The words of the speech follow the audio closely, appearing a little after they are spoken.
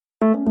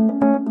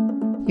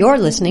You're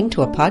listening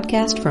to a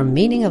podcast from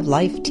Meaning of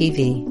Life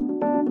TV.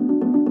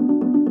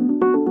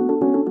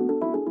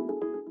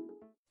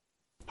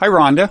 Hi,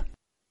 Rhonda.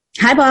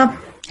 Hi, Bob.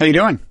 How you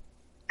doing?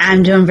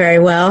 I'm doing very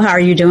well. How are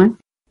you doing?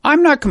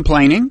 I'm not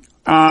complaining.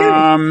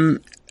 Let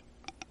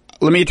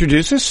me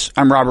introduce us.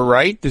 I'm Robert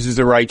Wright. This is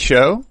The Wright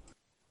Show.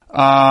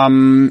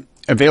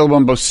 Available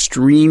on both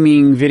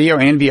streaming video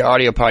and via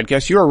audio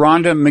podcast. You are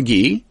Rhonda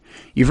Magee.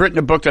 You've written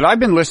a book that I've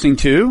been listening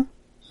to.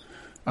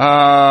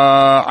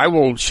 I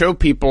will show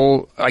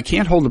people. I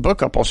can't hold the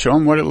book up. I'll show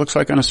them what it looks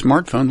like on a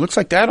smartphone. Looks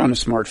like that on a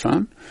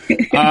smartphone.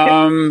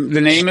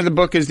 The name of the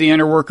book is The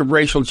Inner Work of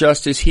Racial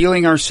Justice,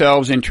 Healing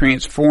Ourselves and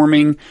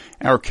Transforming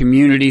Our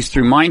Communities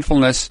Through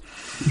Mindfulness.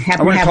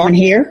 Happen to have one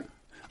here.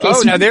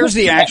 Oh, now there's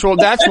the actual,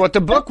 that's what the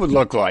book would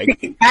look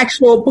like.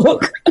 Actual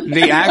book.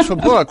 The actual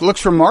book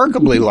looks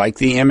remarkably like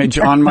the image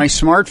on my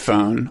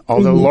smartphone,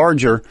 although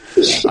larger.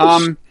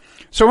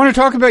 So I want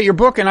to talk about your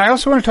book, and I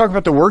also want to talk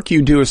about the work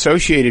you do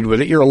associated with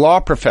it. You're a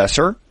law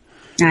professor.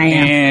 I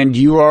am. And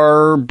you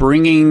are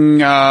bringing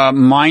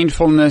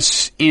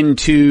mindfulness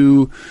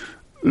into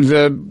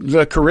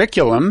the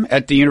curriculum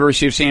at the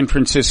University of San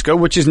Francisco,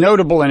 which is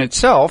notable in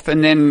itself.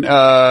 And then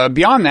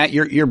beyond that,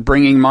 you're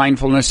bringing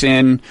mindfulness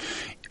in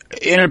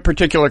a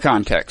particular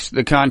context,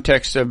 the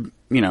context of,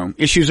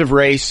 issues of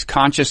race,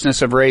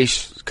 consciousness of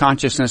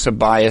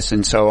bias,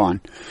 and so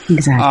on.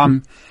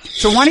 Exactly.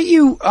 So why don't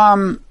you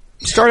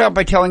start out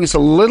by telling us a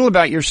little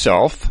about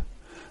yourself,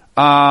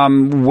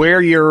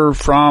 where you're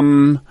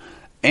from,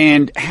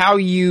 and how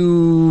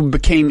you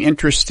became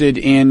interested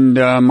in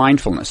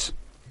mindfulness.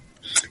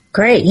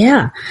 Great,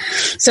 yeah.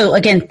 So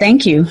again,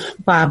 thank you,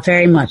 Bob,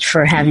 very much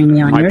for having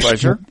me on your show. My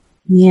pleasure.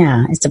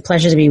 Yeah, it's a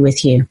pleasure to be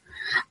with you.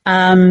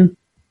 A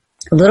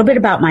little bit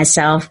about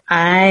myself.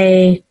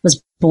 I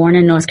was born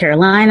in North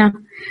Carolina.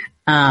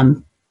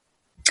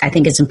 I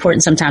think it's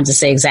important sometimes to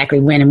say exactly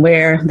when and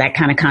where. That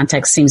kind of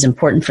context seems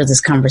important for this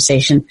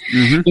conversation.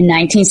 Mm-hmm. In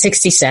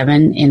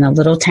 1967, in a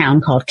little town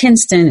called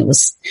Kinston, it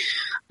was,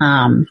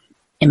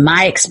 in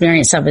my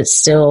experience of it,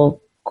 still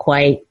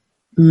quite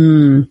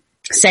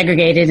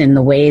segregated in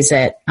the ways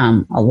that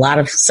a lot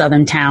of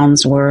southern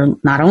towns were,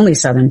 not only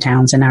southern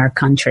towns in our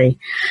country,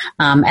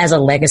 as a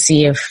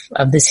legacy of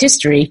this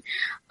history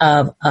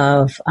of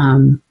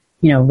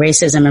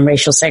racism and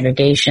racial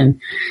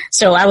segregation.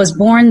 So I was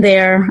born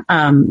there,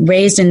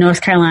 raised in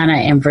North Carolina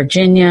and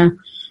Virginia,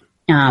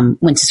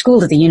 went to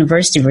school at the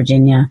University of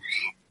Virginia,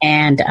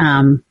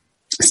 and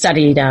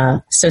studied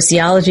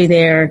sociology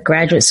there,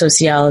 graduate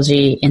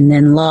sociology, and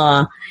then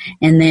law,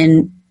 and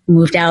then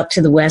moved out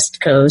to the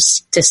West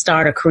Coast to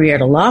start a career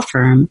at a law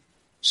firm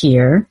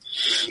here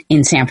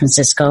in San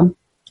Francisco.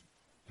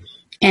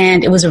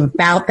 And it was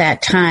about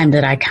that time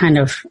that I kind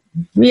of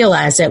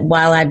realized that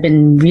while I'd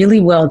been really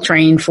well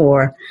trained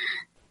for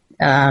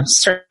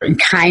certain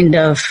kind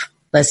of,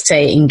 let's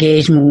say,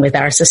 engagement with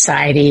our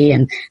society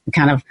and the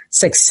kind of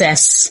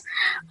success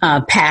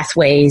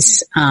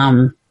pathways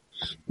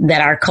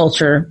that our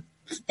culture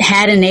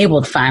had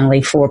enabled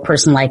finally for a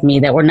person like me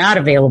that were not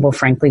available,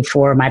 frankly,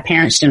 for my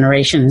parents'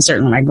 generation and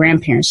certainly my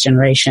grandparents'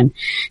 generation,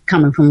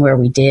 coming from where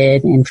we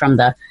did and from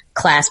the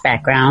class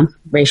background,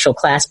 racial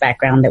class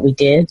background that we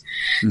did.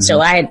 Mm-hmm. So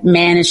I had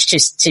managed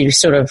to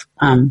sort of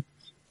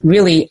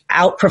really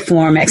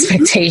outperform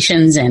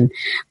expectations and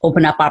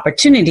open up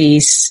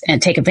opportunities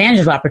and take advantage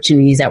of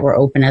opportunities that were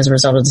open as a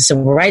result of the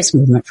civil rights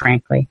movement,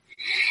 frankly.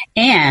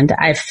 And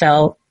I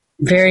felt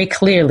very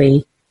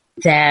clearly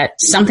that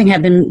something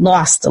had been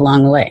lost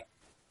along the way.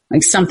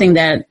 Like something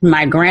that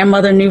my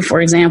grandmother knew,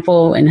 for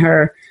example, in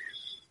her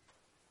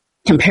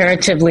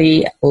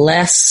comparatively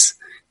less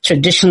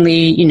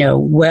traditionally,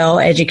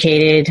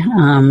 well-educated.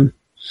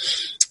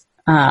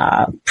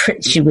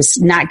 She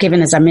was not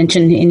given, as I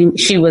mentioned,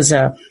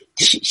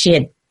 she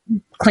had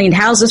cleaned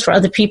houses for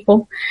other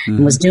people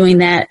and was doing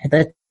that at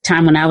the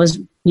time when I was,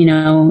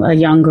 a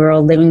young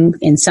girl living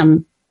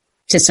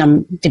to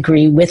some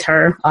degree with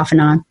her off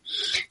and on.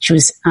 She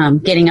was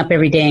getting up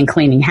every day and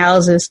cleaning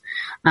houses.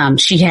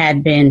 She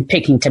had been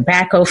picking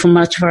tobacco for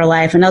much of her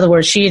life. In other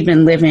words, she had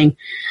been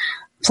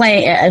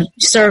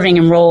serving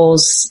in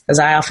roles, as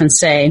I often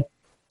say,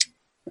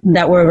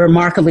 that were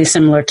remarkably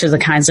similar to the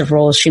kinds of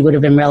roles she would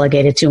have been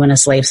relegated to in a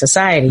slave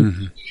society.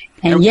 Mm-hmm.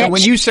 And yet,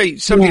 when you say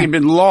something had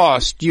been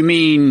lost, you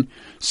mean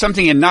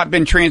something had not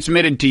been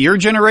transmitted to your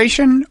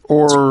generation,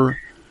 or?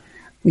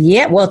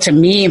 Yeah, well, to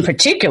me in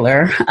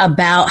particular,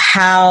 about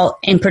how,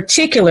 in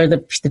particular, the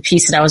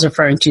piece that I was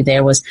referring to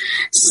there was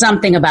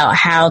something about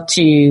how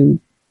to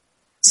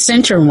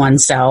center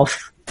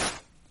oneself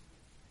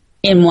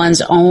in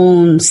one's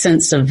own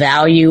sense of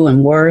value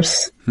and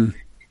worth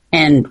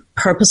and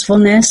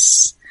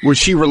purposefulness. Was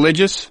she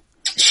religious?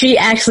 She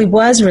actually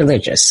was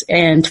religious.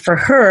 And for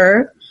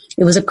her,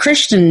 it was a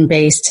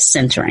Christian-based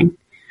centering.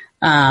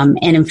 And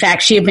in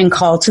fact, she had been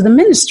called to the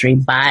ministry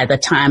by the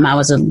time I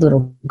was a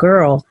little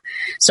girl.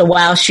 So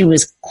while she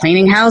was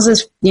cleaning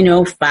houses,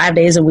 5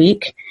 days a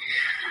week,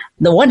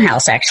 the one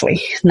house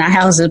actually, not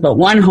houses, but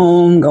one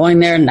home, going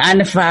there 9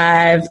 to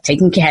 5,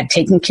 taking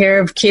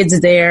care of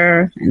kids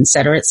there, et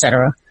cetera, et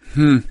cetera.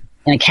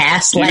 in a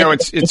cast. You know,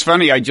 it's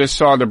funny. I just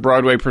saw the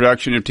Broadway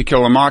production of To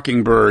Kill a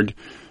Mockingbird,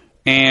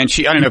 and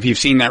I don't know if you've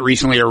seen that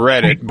recently or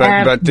read it,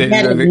 but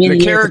the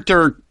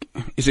character,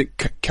 is it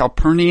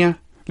Calpurnia?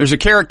 There's a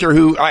character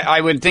who I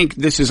would think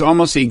this is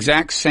almost the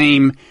exact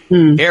same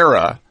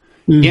era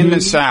in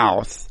the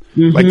South.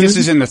 Mm-hmm. Like this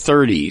is in the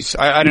 30s.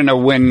 I don't know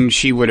when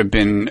she would have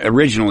been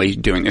originally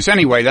doing this.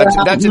 Anyway, that's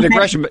a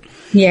digression. But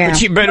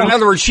but in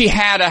other words, she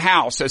had a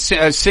house, a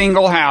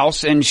single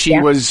house, and she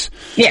was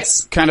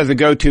kind of the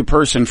go-to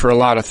person for a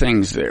lot of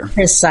things there.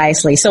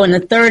 Precisely. So in the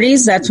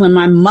 30s, that's when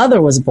my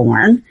mother was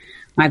born.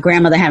 My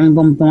grandmother having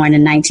been born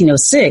in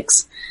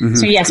 1906. Mm-hmm.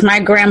 So yes, my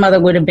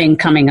grandmother would have been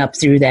coming up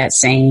through that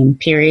same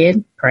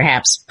period,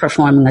 perhaps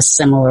performing a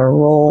similar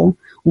role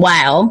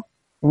while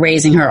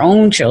raising her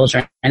own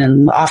children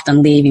and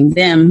often leaving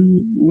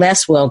them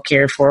less well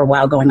cared for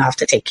while going off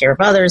to take care of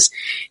others.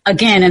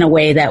 Again, in a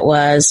way that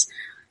was,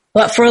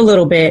 but for a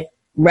little bit,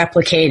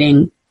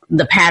 replicating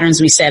the patterns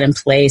we set in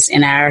place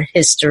in our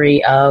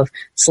history of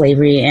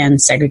slavery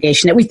and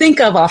segregation that we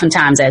think of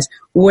oftentimes as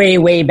way,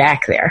 way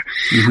back there.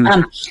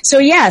 Mm-hmm. So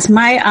yes,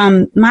 my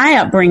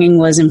upbringing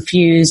was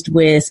infused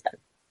with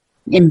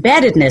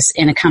embeddedness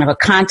in a kind of a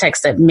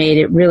context that made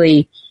it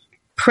really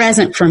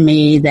present for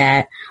me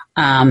that,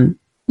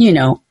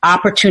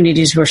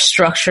 opportunities were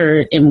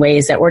structured in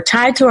ways that were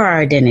tied to our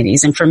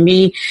identities. And for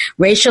me,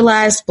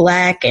 racialized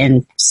Black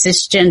and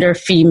cisgender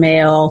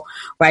female,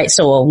 right?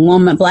 So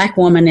Black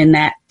woman in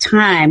that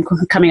time,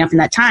 coming up in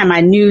that time,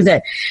 I knew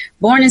that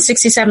born in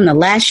 1967, the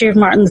last year of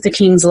Martin Luther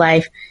King's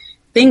life,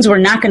 things were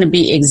not going to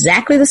be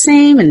exactly the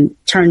same. And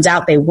turns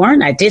out they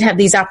weren't. I did have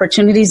these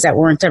opportunities that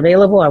weren't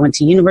available. I went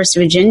to University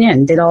of Virginia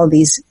and did all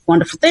these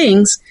wonderful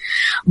things.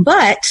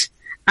 But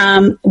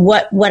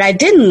what I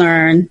didn't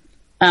learn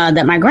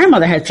that my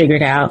grandmother had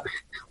figured out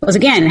was,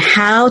 again,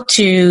 how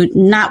to,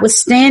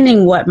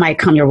 notwithstanding what might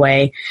come your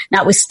way,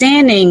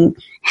 notwithstanding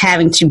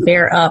having to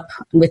bear up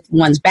with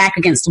one's back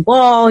against the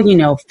wall,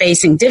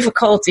 facing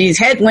difficulties,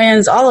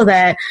 headwinds, all of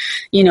that,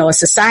 a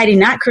society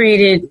not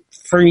created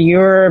for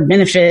your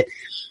benefit,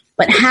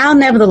 but how,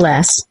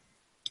 nevertheless,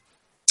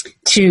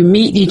 to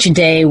meet each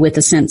day with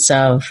a sense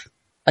of,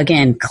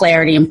 again,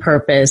 clarity and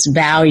purpose,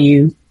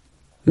 value,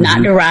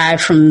 not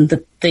derived from the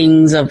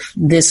things of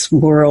this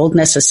world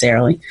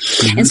necessarily.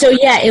 Mm-hmm. And so,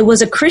 it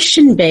was a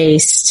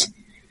Christian-based,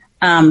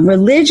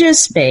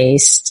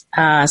 religious-based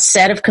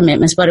set of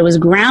commitments, but it was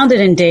grounded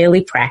in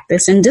daily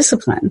practice and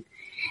discipline.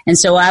 And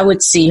so I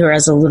would see her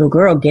as a little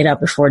girl get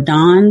up before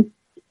dawn.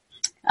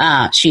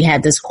 She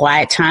had this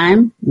quiet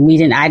time.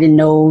 I didn't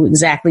know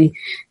exactly,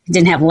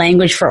 didn't have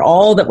language for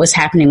all that was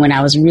happening when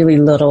I was really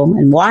little,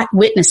 and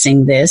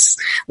witnessing this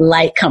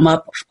light come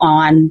up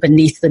on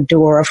beneath the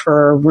door of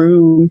her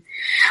room.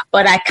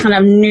 But I kind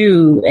of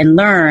knew and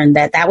learned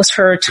that that was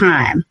her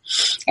time.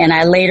 And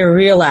I later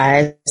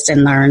realized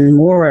and learned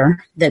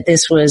more that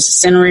this was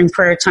centering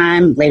prayer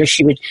time. Later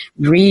she would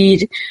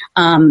read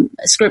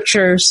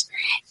scriptures,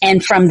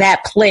 and from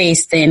that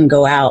place then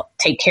go out,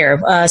 take care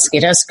of us,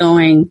 get us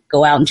going,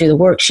 go out and do the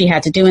work she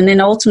had to do. And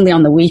then ultimately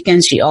on the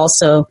weekends, she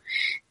also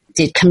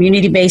did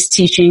community-based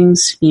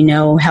teachings,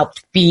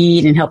 helped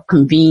feed and help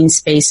convene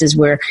spaces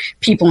where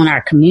people in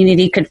our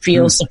community could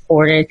feel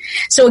supported.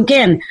 So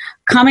again,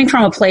 coming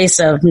from a place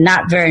of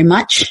not very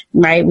much,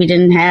 right? We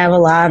didn't have a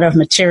lot of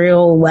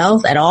material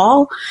wealth at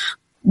all.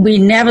 We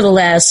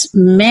nevertheless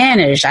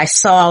managed. I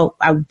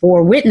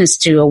bore witness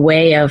to a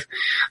way of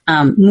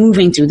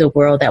moving through the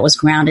world that was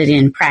grounded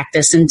in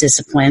practice and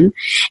discipline.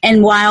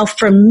 And while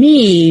for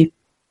me,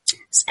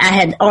 I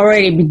had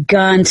already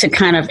begun to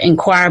kind of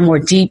inquire more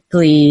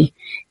deeply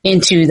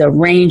into the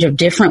range of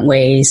different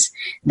ways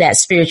that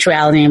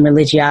spirituality and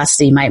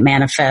religiosity might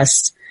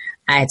manifest.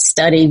 I had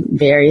studied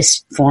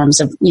various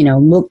forms of,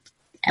 looked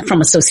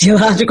from a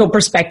sociological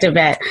perspective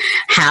at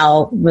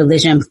how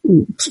religion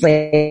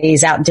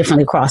plays out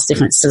differently across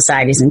different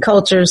societies and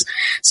cultures.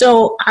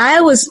 So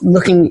I was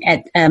looking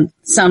at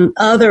some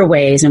other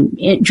ways and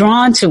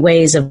drawn to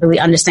ways of really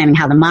understanding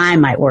how the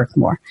mind might work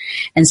more.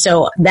 And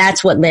so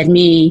that's what led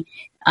me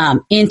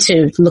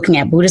into looking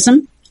at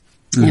Buddhism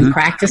and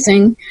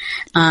practicing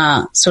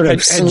sort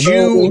of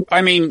slowly.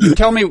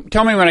 Tell me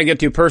when I get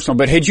too personal,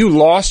 but had you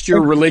lost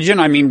your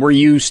religion? Were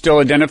you still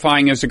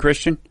identifying as a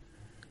Christian?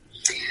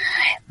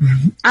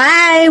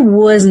 I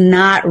was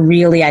not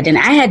really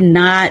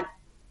I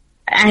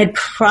had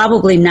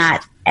probably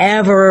not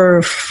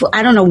ever,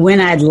 I don't know when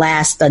I'd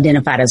last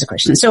identified as a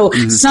Christian. So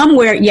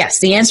somewhere,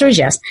 yes, the answer is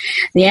yes.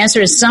 The answer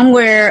is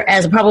somewhere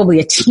as probably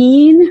a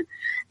teen,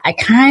 I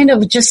kind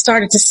of just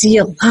started to see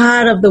a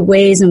lot of the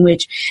ways in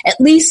which,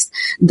 at least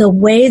the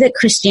way that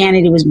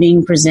Christianity was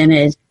being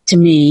presented to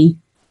me,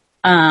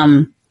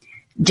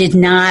 did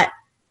not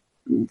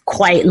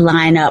quite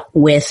line up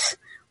with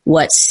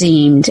what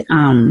seemed,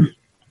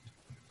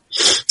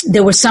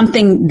 there was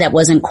something that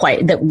wasn't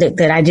quite,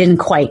 that I didn't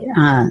quite,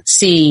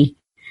 see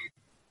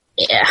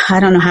I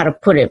don't know how to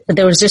put it, but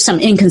there was just some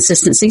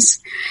inconsistencies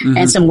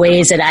and some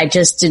ways that I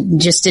just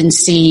didn't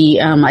see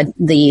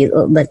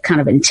the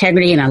kind of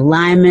integrity and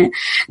alignment.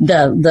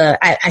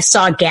 I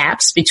saw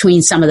gaps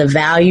between some of the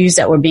values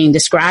that were being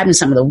described and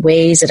some of the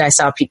ways that I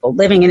saw people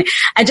living. And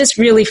I just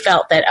really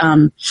felt that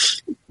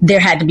there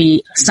had to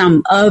be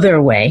some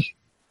other way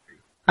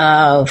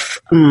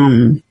of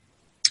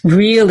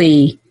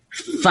really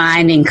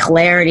finding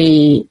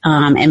clarity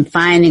and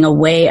finding a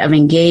way of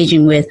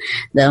engaging with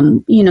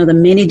the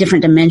many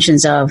different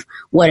dimensions of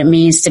what it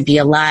means to be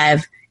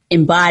alive,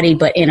 embodied,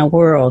 but in a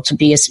world, to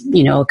be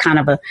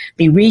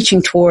be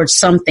reaching towards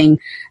something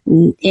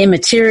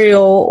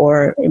immaterial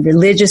or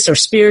religious or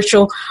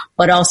spiritual,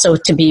 but also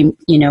to be,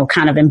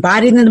 kind of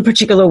embodied in the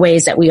particular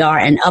ways that we are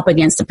and up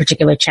against the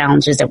particular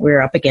challenges that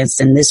we're up against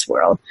in this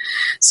world.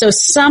 So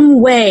some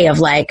way of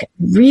like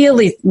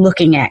really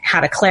looking at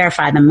how to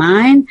clarify the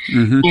mind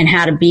and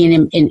how to be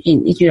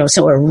in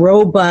so a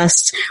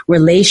robust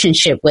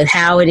relationship with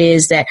how it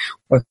is that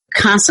we're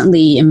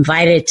constantly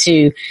invited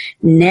to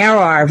narrow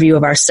our view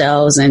of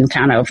ourselves and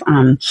kind of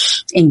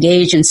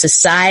engage in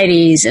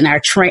societies and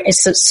our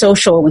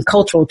social and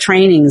cultural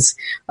trainings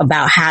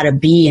about how to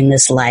be in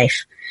this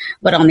life.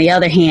 But on the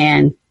other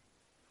hand,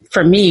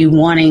 for me,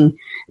 wanting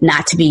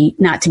not to be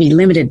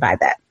limited by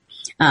that.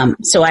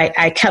 So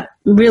I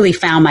really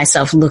found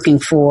myself looking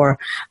for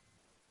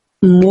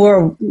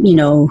more,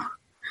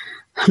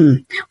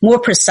 more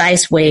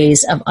precise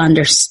ways of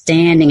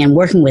understanding and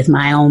working with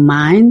my own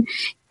mind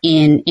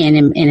in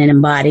an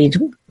embodied,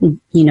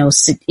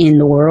 in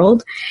the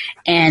world.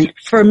 And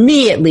for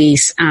me, at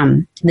least,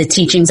 the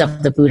teachings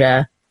of the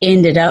Buddha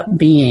ended up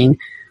being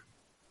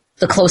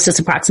the closest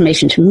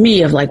approximation to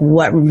me of like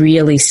what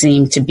really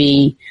seemed to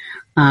be,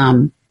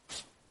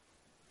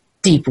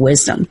 deep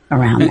wisdom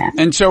around that.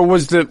 And so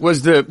was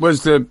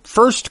the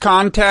first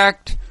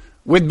contact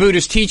with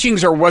Buddhist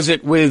teachings, or was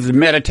it with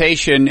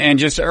meditation? And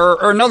just,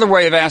 or another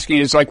way of asking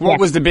is like, what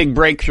was the big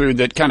breakthrough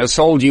that kind of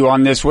sold you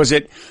on this? Was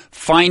it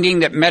finding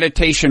that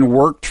meditation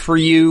worked for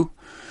you?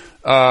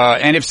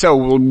 And if so,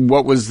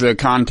 what was the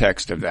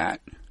context of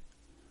that?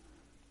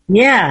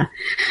 Yeah.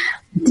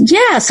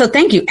 So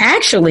thank you.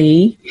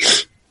 Actually,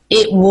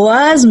 it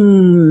was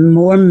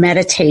more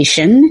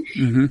meditation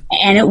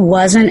and it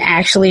wasn't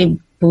actually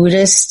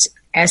Buddhist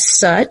as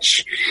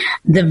such.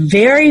 The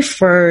very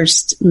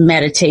first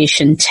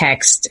meditation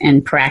text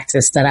and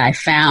practice that I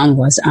found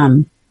was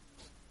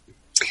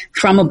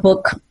from a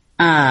book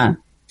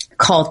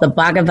called The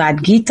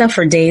Bhagavad Gita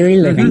for Daily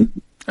Living.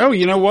 Oh,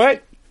 you know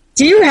what?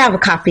 Do you have a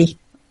copy?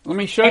 Let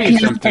me show you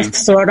something.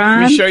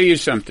 Let me show you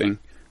something.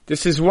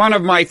 This is one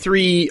of my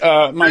several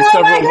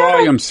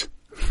volumes.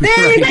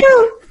 There you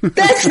go.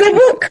 That's the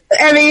book.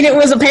 I mean, it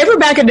was a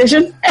paperback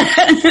edition.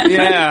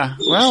 Yeah.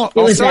 Well,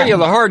 I'll sell you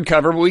the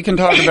hardcover, but we can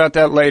talk about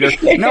that later.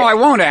 No, I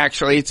won't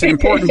actually. It's an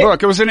important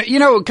book. It was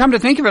come to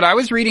think of it, I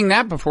was reading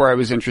that before I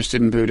was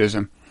interested in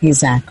Buddhism.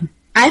 Exactly.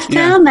 I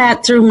found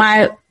that through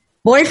my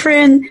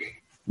boyfriend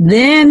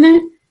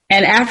then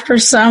and after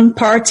some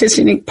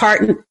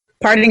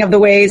parting of the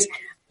ways.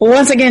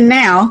 Once again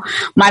now,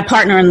 my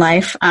partner in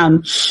life,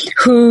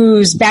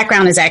 whose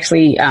background is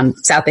actually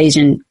South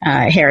Asian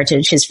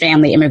heritage. His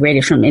family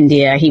immigrated from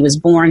India. He was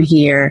born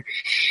here.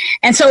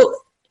 And so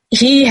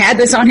he had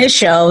this on his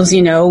shelves.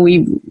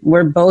 We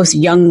were both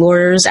young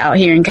lawyers out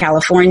here in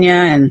California.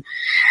 And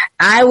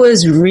I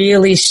was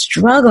really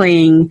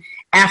struggling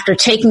after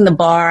taking the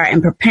bar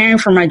and preparing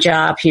for my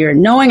job here,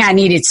 knowing I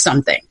needed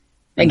something.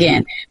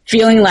 Again,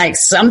 feeling like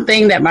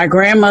something that my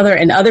grandmother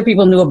and other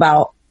people knew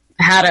about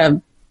how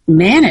to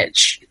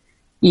manage,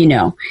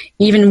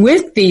 even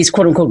with these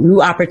quote unquote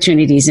new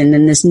opportunities and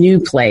in this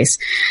new place.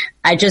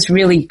 I just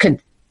really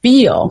could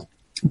feel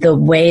the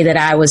way that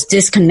I was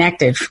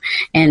disconnected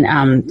and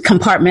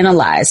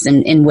compartmentalized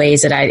in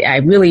ways that I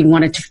really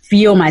wanted to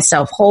feel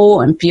myself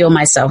whole and feel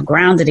myself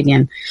grounded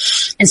again.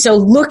 And so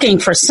looking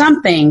for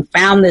something,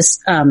 found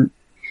this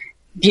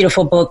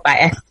beautiful book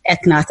by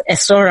Eknath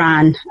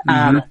Esoran,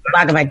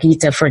 Bhagavad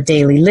Gita for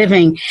Daily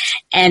Living,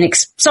 and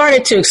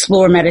started to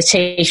explore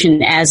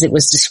meditation as it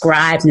was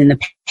described in the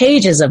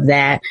pages of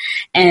that.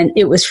 And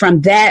it was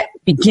from that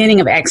beginning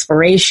of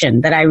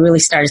exploration that I really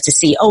started to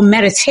see,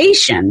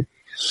 meditation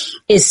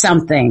is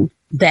something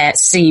that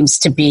seems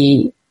to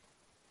be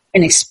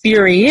an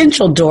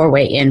experiential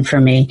doorway in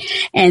for me.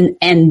 And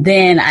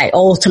then I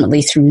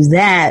ultimately through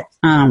that,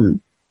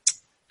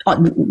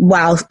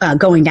 while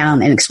going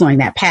down and exploring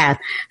that path,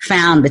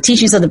 found the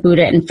teachings of the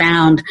Buddha and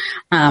found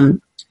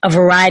a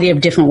variety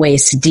of different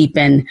ways to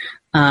deepen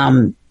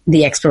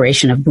the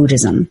exploration of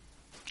Buddhism.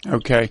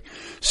 Okay.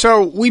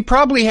 So we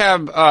probably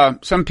have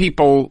some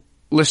people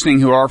listening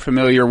who are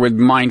familiar with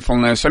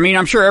mindfulness. I mean,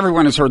 I'm sure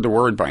everyone has heard the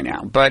word by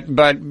now,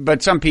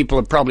 but some people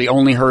have probably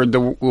only heard the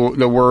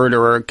word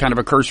or kind of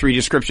a cursory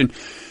description.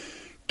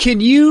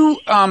 Can you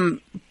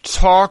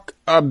talk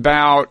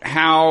about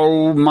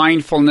how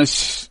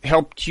mindfulness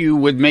helped you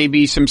with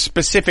maybe some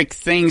specific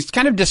things?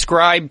 Kind of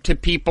describe to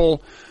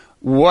people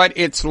what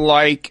it's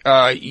like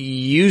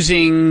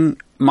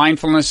using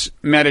mindfulness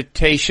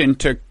meditation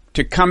to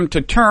to come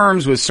to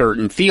terms with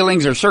certain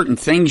feelings or certain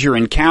things you're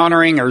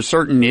encountering or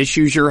certain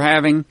issues you're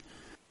having?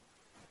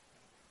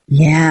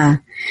 Yeah.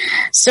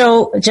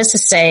 So just to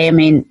say, I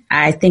mean,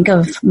 I think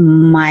of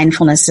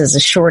mindfulness as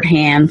a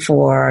shorthand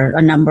for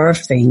a number of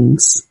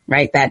things,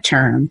 right? That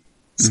term,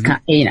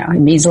 it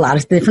means a lot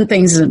of different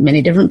things to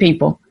many different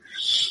people.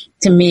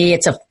 To me,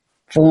 it's a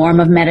form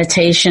of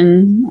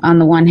meditation on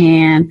the one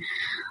hand.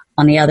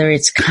 On the other,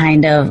 it's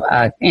kind of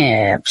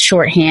a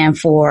shorthand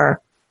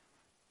for,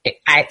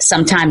 I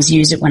sometimes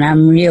use it when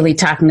I'm really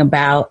talking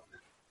about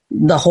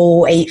the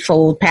whole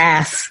eightfold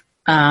path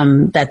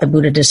that the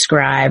Buddha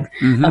described,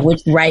 of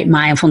which right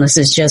mindfulness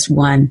is just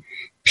one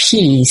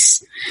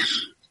piece.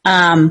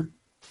 But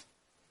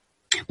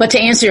to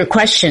answer your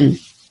question,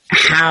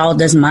 how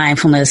does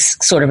mindfulness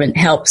sort of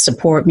help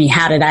support me?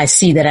 How did I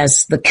see that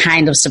as the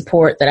kind of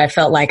support that I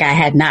felt like I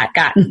had not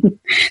gotten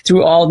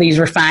through all these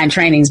refined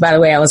trainings? By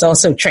the way, I was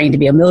also trained to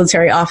be a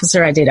military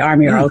officer. I did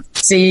Army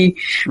ROTC,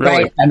 Really?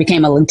 right? I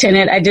became a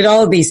lieutenant. I did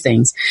all of these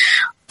things.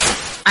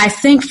 I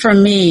think for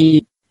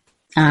me,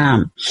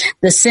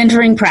 the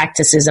centering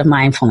practices of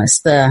mindfulness,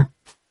 the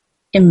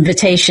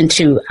invitation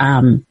to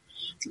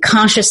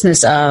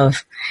consciousness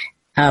of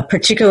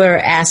particular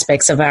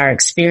aspects of our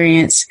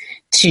experience,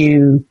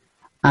 to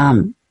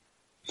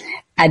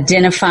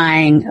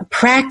identifying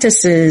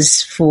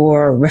practices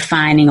for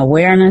refining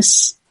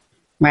awareness,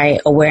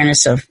 right?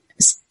 Awareness of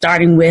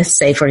starting with,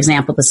 say, for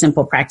example, the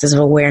simple practice of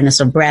awareness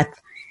of breath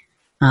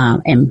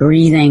and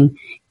breathing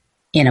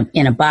in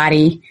a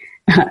body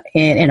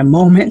in a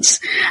moment.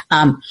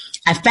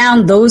 I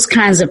found those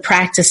kinds of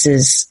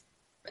practices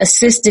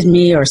assisted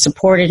me or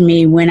supported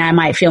me when I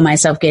might feel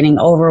myself getting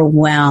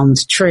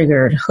overwhelmed,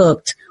 triggered,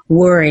 hooked,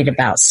 worried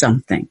about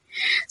something.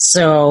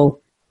 So,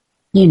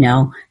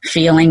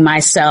 feeling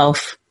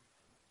myself,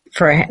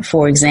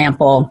 for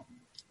example,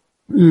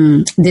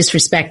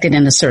 disrespected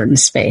in a certain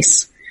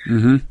space.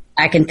 Mm-hmm.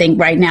 I can think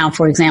right now,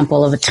 for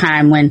example, of a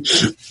time when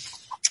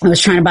I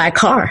was trying to buy a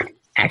car,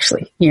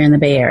 actually, here in the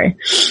Bay Area.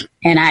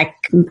 And I,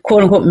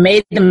 quote unquote,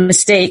 made the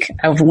mistake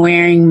of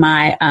wearing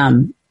my,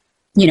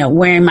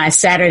 wearing my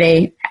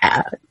Saturday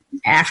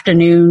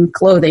afternoon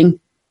clothing,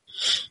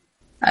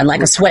 like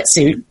a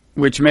sweatsuit.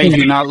 Which made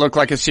you not look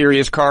like a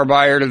serious car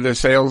buyer to the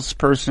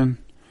salesperson?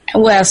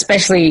 Well,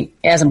 especially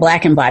as a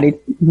black embodied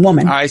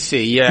woman. I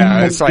see.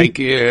 Yeah. It's like,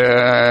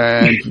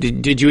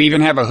 did you even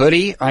have a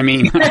hoodie? I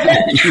mean,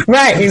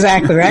 right.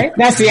 Exactly. Right.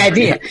 That's the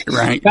idea.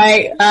 Right.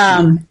 Right.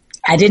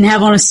 I didn't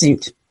have on a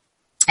suit,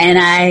 and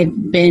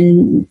I've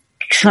been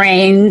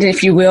trained,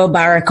 if you will,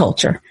 by our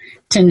culture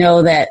to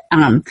know that,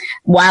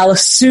 while a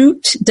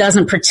suit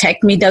doesn't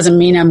protect me, doesn't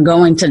mean I'm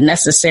going to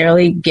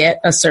necessarily get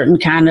a certain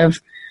kind of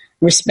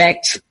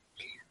respect,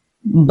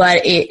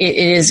 but it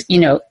is,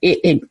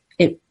 it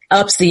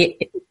ups the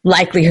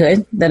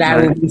likelihood that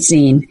I will be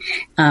seen,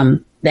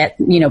 that,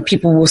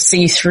 people will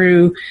see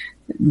through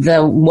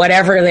the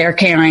whatever they're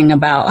caring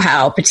about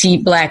how a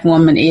petite black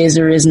woman is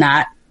or is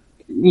not,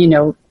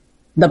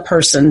 the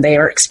person they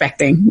are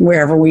expecting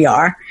wherever we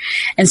are.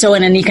 And so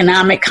in an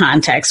economic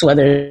context,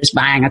 whether it's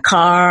buying a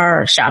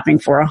car or shopping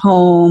for a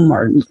home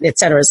or et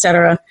cetera,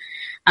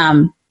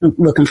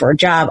 looking for a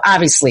job,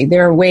 obviously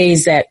there are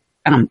ways that,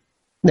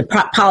 the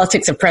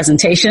politics of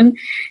presentation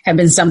have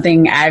been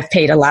something I've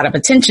paid a lot of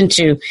attention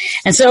to.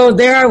 And so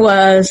there I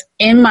was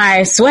in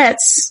my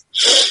sweats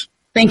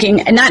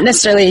thinking, and not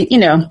necessarily,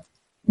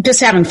 just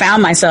having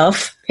found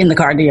myself in the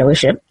car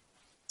dealership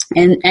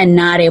and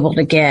not able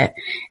to get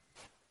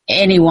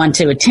anyone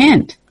to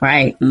attend,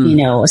 right?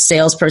 A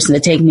salesperson to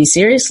take me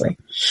seriously.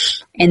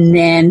 And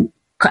then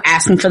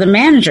asking for the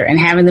manager and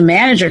having the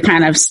manager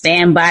kind of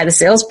stand by the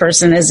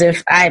salesperson as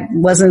if I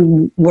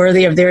wasn't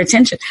worthy of their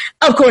attention.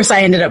 Of course,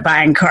 I ended up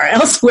buying a car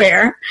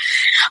elsewhere,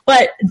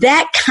 but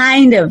that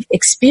kind of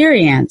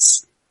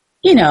experience,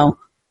 how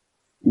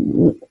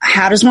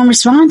does one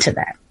respond to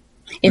that?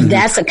 If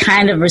that's a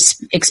kind of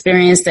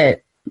experience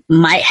that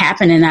might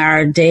happen in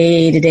our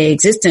day-to-day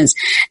existence,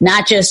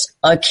 not just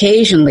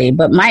occasionally,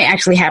 but might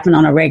actually happen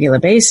on a regular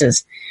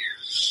basis.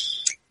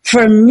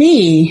 For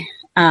me,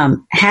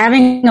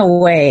 having a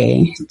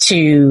way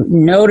to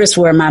notice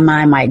where my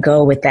mind might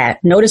go with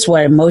that, notice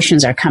what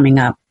emotions are coming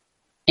up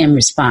in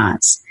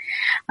response,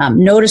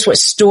 notice what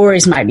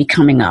stories might be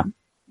coming up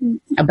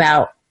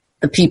about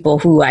the people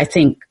who I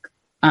think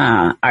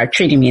are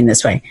treating me in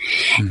this way,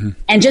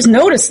 and just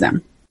notice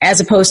them as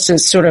opposed to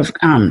sort of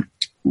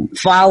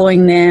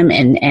following them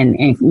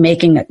and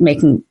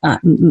making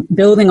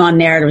building on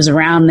narratives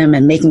around them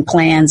and making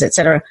plans, et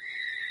cetera.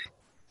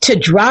 To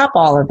drop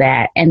all of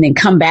that and then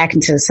come back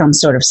into some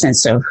sort of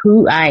sense of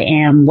who I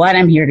am, what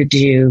I'm here to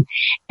do,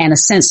 and a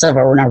sense of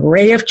an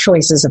array of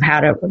choices of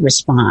how to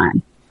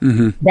respond.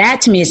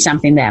 That to me is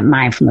something that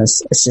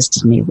mindfulness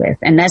assisted me with.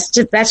 And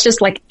that's just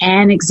like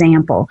an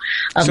example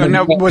of. So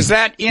now, was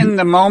that in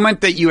the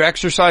moment that you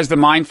exercised the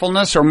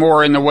mindfulness, or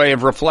more in the way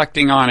of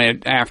reflecting on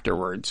it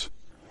afterwards?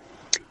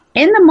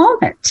 In the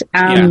moment.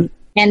 And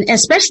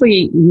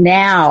especially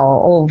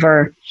now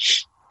over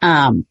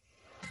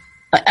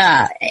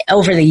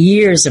the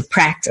years of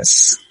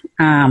practice,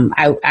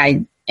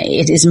 I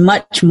it is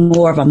much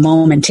more of a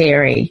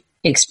momentary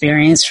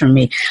experience for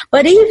me.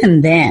 But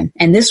even then,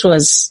 and this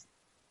was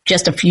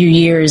just a few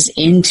years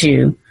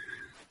into,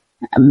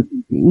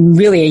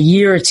 really a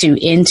year or two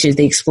into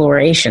the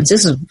explorations.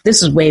 This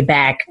is way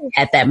back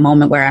at that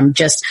moment where I'm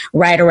just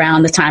right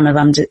around the time of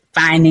I'm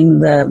finding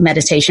the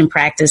meditation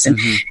practice and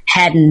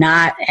had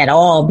not at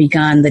all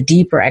begun the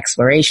deeper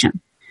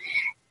exploration.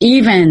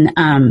 Even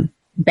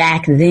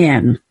back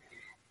then,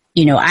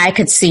 you know, I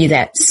could see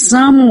that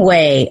some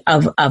way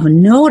of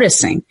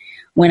noticing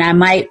when I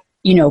might,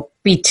 you know,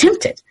 be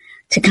tempted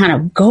to kind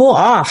of go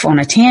off on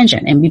a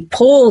tangent and be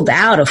pulled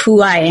out of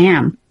who I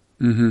am.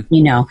 You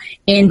know,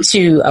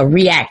 into a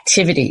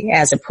reactivity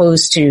as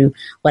opposed to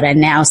what I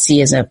now see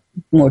as a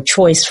more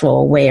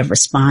choiceful way of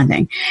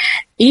responding.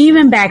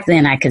 Even back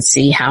then, I could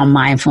see how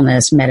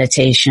mindfulness,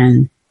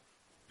 meditation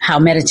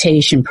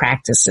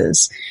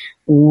practices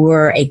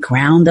were a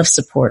ground of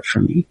support for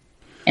me.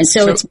 And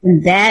so it's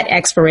been that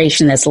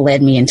exploration that's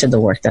led me into the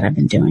work that I've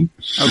been doing.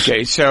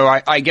 Okay, so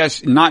I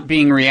guess not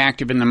being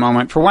reactive in the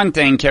moment, for one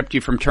thing, kept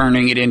you from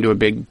turning it into a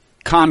big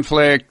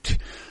conflict,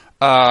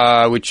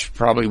 which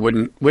probably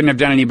wouldn't have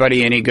done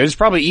anybody any good. It's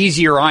probably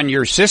easier on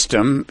your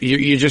system,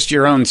 you just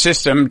your own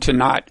system, to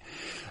not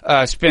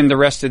spend the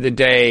rest of the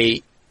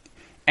day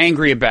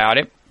angry about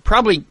it.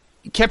 Probably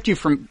kept you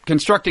from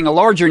constructing a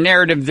larger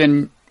narrative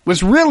than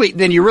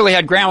you really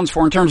had grounds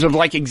for, in terms of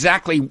like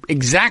exactly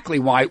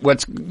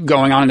what's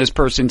going on in this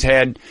person's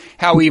head,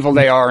 how evil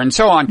they are, and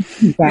so on.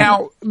 Right.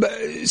 Now,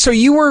 so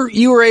you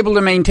were able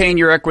to maintain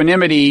your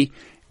equanimity.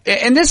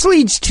 And this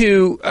leads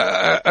to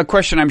a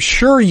question I'm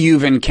sure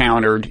you've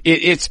encountered.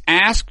 It's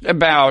asked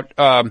about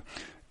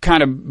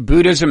kind of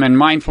Buddhism and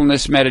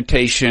mindfulness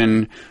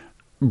meditation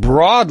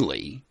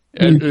broadly.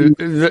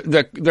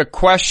 The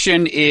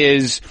question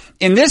is,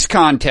 in this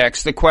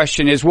context, the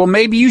question is, well,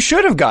 maybe you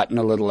should have gotten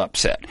a little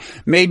upset.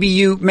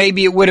 Maybe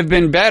it would have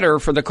been better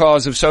for the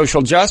cause of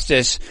social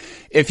justice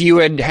if you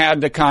had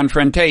had the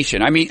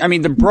confrontation. I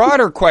mean, the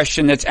broader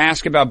question that's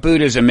asked about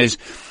Buddhism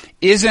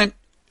isn't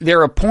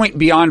there a point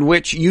beyond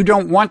which you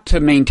don't want to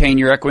maintain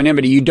your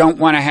equanimity? You don't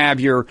want to have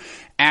your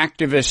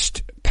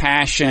activist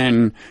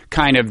passion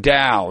kind of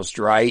doused,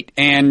 right?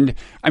 And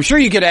I'm sure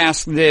you get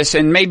asked this,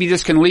 and maybe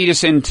this can lead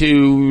us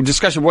into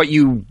discussion of what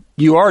you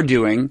are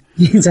doing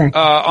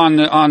exactly.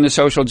 on the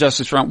social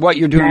justice front, what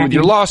you're doing with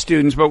your law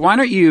students. But why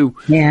don't you?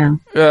 Yeah,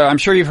 I'm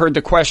sure you've heard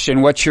the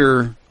question. What's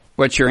your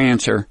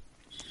answer?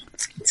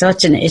 It's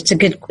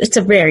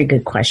a very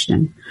good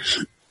question.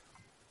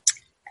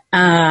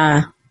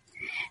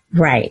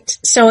 Right.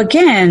 So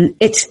again,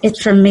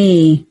 it's for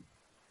me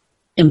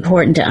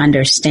important to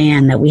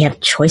understand that we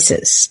have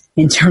choices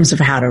in terms of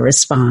how to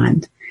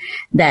respond.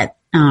 That,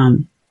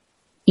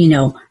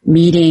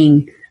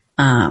 meeting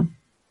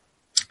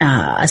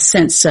a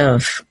sense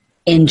of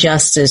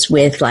injustice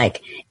with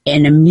like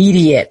an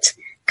immediate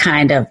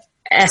kind of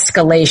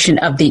escalation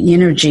of the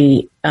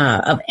energy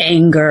of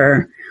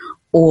anger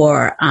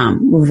or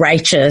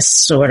righteous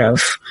sort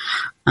of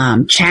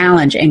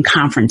challenge and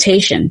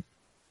confrontation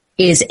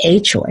is a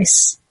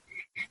choice,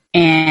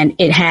 and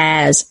it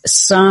has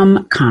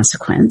some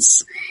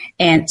consequence,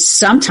 and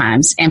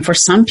sometimes, and for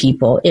some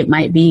people, it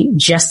might be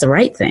just the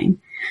right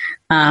thing.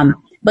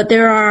 But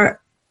there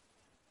are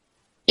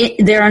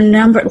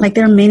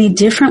many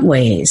different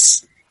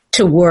ways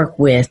to work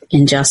with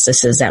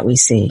injustices that we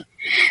see.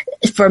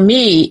 For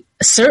me,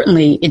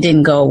 certainly it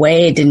didn't go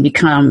away. It didn't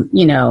become,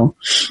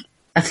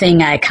 a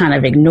thing I kind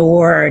of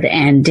ignored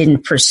and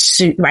didn't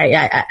pursue,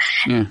 right?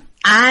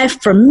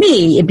 For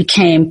me, it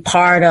became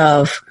part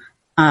of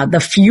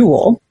the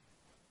fuel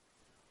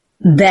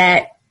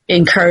that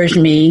encouraged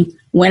me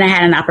when I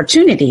had an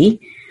opportunity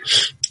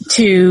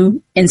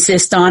to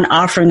insist on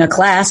offering a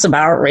class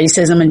about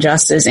racism and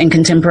justice in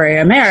contemporary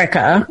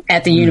America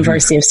at the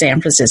University of San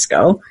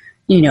Francisco,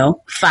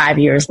 5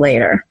 years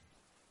later.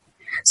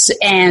 So,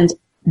 and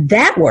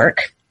that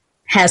work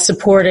has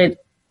supported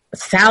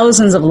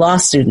thousands of law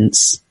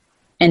students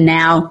and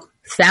now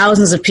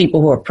thousands of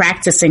people who are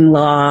practicing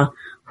law,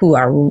 who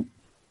are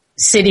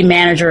city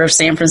manager of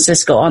San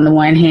Francisco on the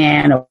one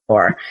hand,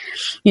 or,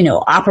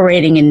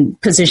 operating in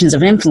positions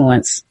of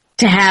influence,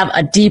 to have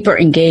a deeper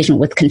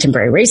engagement with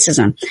contemporary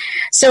racism.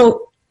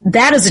 So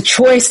that is a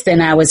choice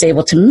then I was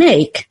able to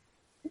make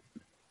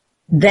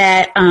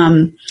that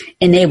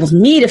enables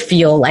me to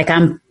feel like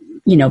I'm,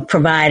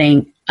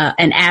 providing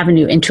an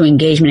avenue into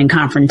engagement and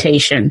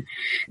confrontation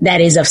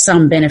that is of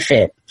some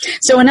benefit.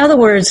 So in other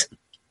words,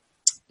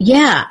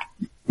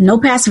 no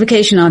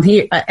pacification on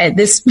here.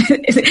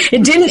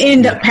 It didn't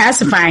end up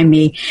pacifying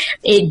me.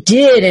 It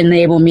did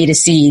enable me to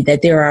see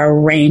that there are a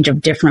range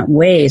of different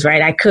ways,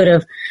 right? I could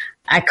have,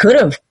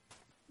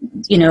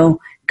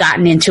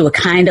 gotten into a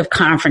kind of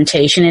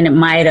confrontation, and it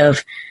might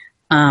have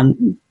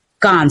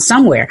gone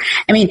somewhere.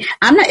 I mean,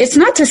 it's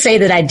not to say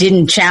that I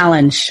didn't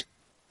challenge,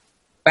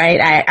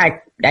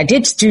 right? I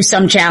did do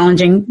some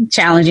challenging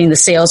the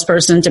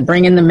salesperson to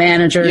bring in the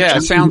manager. Yeah,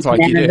 it sounds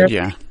like you did.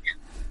 Yeah.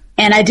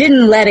 And I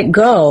didn't let it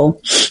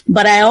go,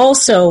 but I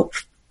also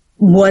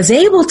was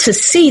able to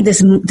see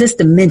this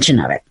dimension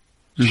of it.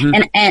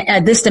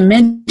 And this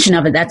dimension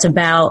of it, that's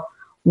about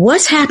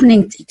what's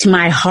happening to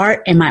my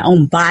heart and my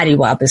own body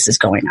while this is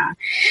going on.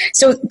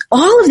 So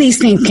all of these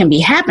things can be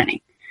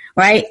happening,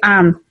 right?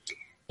 I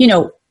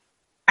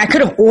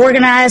could have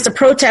organized a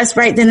protest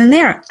right then and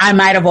there. I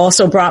might have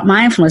also brought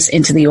mindfulness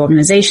into the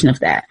organization of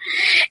that.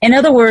 In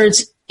other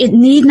words, it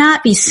need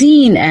not be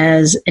seen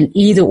as an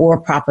either or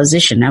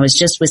proposition. I was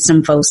just with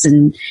some folks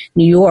in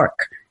New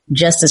York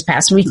just this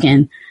past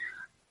weekend,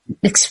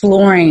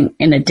 exploring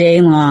in at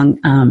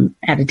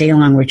a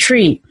day-long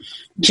retreat,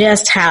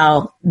 just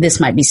how this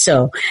might be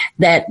so,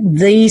 that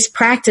these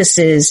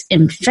practices,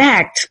 in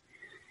fact,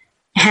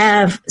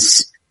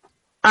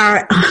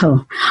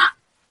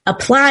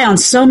 apply on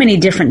so many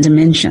different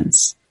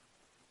dimensions.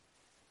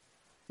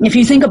 If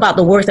you think about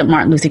the work that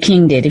Martin Luther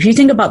King did, if you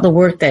think about the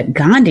work that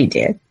Gandhi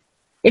did,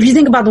 if you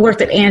think about the work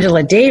that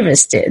Angela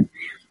Davis did,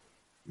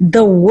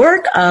 the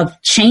work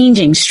of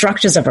changing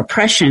structures of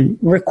oppression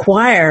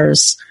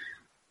requires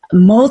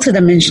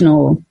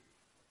multidimensional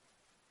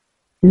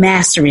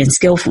mastery and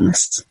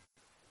skillfulness.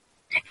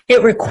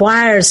 It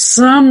requires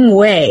some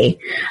way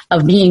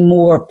of being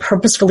more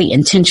purposefully,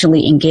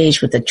 intentionally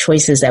engaged with the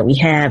choices that we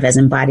have as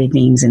embodied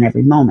beings in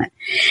every moment.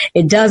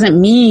 It doesn't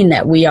mean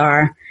that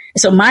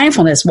so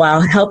mindfulness,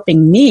 while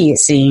helping me, it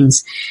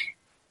seems,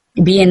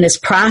 be in this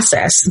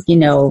process,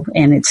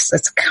 and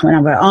it's kind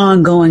of an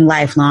ongoing,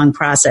 lifelong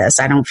process.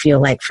 I don't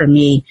feel like for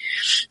me,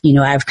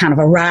 I've kind of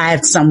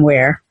arrived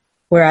somewhere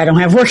where I don't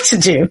have work to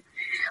do.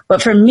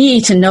 But for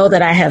me to know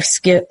that I have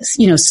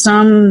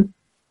some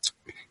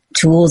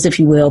tools, if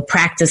you will,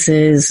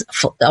 practices,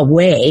 a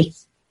way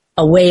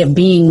of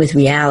being with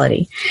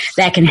reality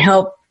that can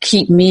help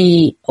keep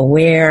me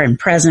aware and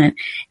present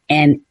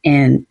and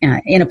in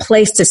a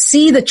place to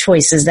see the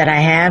choices that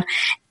I have,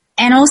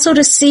 and also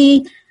to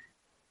see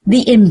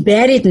the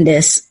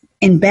embeddedness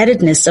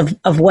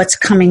of what's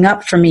coming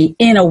up for me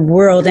in a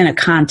world, in a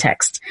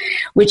context,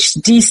 which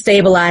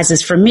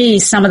destabilizes for me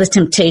some of the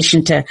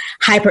temptation to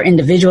hyper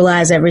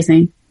individualize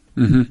everything,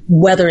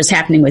 whether it's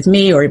happening with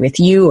me or with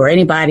you or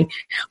anybody,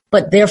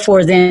 but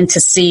therefore then to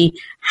see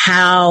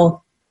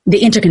how the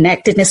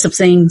interconnectedness of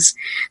things,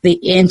 the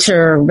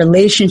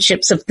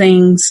interrelationships of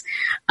things,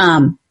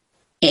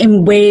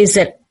 in ways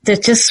that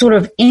just sort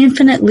of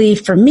infinitely,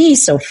 for me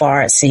so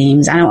far, it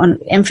seems,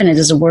 infinite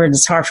is a word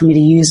that's hard for me to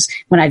use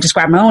when I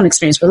describe my own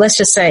experience, but let's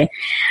just say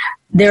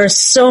there are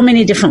so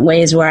many different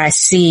ways where I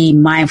see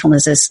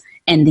mindfulness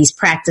and these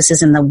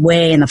practices and the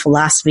way and the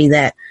philosophy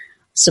that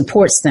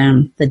supports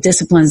them, the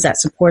disciplines that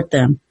support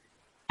them.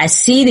 I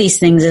see these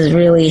things as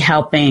really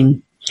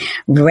helping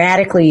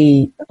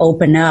radically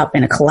open up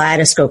in a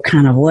kaleidoscope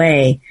kind of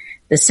way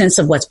the sense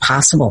of what's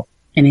possible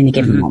in any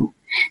given moment.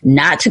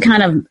 Not to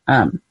kind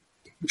of,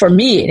 for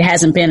me, it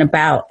hasn't been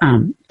about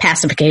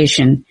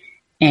pacification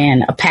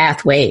and a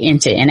pathway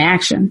into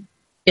inaction.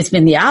 It's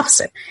been the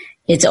opposite.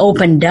 It's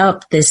opened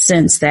up this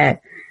sense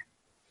that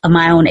of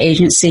my own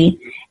agency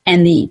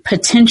and the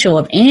potential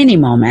of any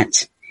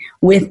moment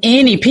with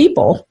any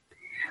people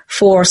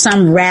for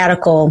some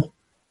radical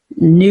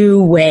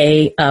new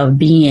way of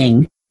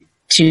being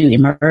to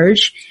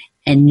emerge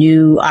and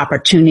new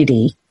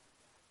opportunity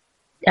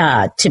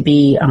to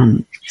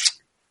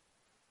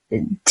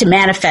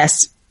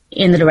manifest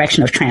in the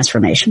direction of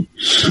transformation.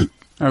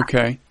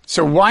 Okay.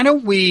 So why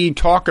don't we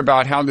talk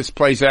about how this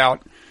plays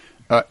out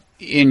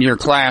in your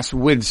class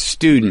with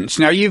students?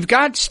 Now, you've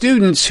got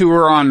students who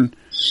are on,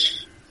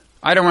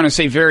 I don't want to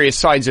say various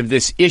sides of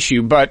this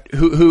issue, but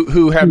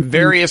who have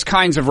various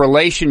kinds of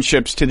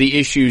relationships to the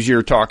issues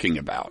you're talking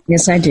about.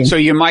 Yes, I do. So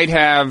you might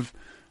have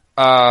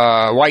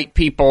white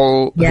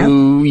people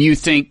who you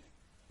think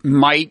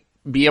might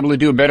be able to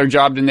do a better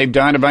job than they've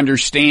done of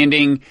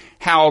understanding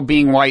how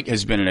being white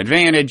has been an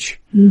advantage,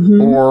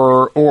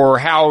 or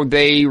how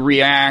they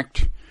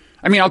react.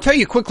 I mean, I'll tell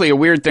you quickly a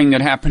weird thing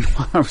that happened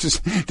while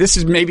this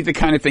is maybe the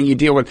kind of thing you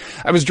deal with.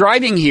 I was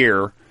driving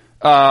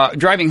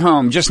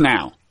home just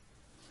now.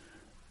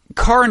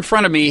 Car in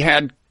front of me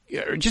had,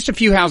 just a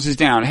few houses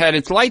down, had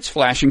its lights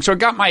flashing, so it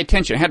got my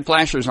attention. It had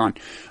flashers on.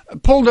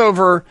 Pulled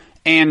over,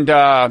 and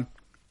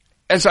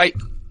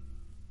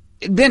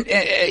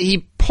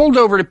he pulled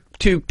over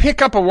to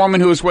pick up a woman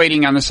who was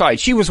waiting on the side.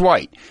 She was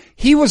white.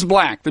 He was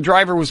black. The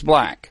driver was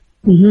black.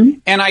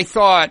 And I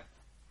thought,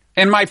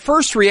 and my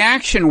first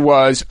reaction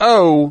was,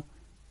 oh,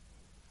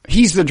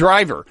 he's the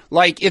driver.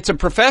 Like, it's a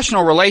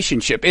professional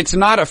relationship. It's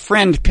not a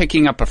friend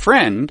picking up a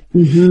friend.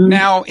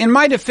 Now, in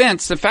my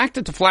defense, the fact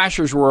that the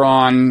flashers were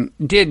on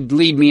did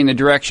lead me in the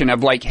direction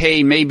of like,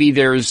 hey, maybe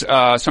there's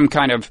some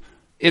kind of,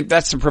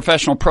 that's the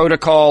professional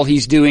protocol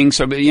he's doing,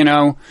 so,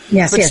 Yes,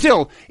 but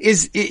still,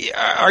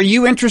 are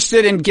you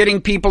interested in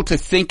getting people to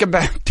think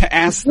about, to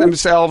ask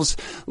themselves,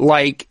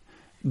 like,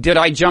 did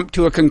I jump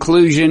to a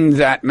conclusion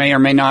that may or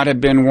may not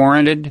have been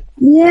warranted?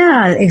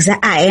 Yeah,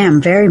 exactly. I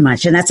am very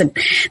much. And that's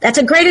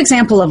a great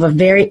example of a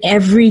very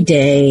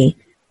everyday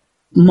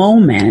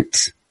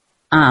moment,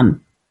 to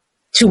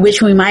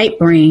which we might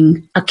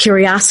bring a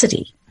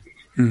curiosity.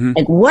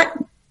 Like what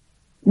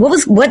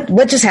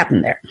just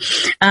happened there?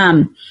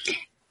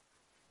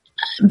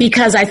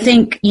 Because I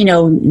think,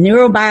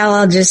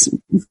 neurobiologists,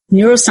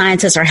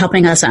 neuroscientists are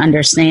helping us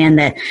understand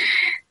that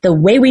the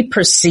way we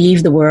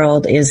perceive the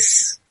world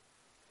is,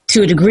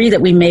 to a degree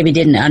that we maybe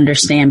didn't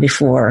understand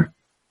before,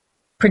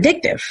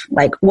 predictive.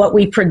 Like what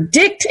we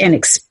predict and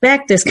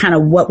expect is kind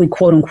of what we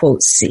quote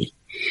unquote see.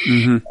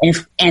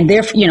 Mm-hmm. And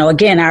therefore,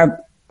 again,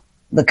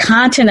 the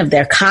content of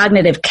their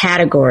cognitive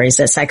categories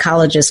that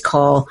psychologists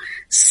call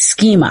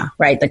schema,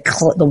 right?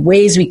 The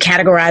ways we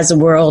categorize the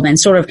world and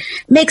sort of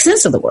make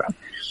sense of the world.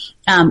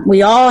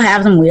 We all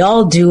have them. We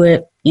all do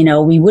it.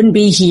 We wouldn't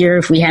be here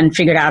if we hadn't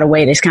figured out a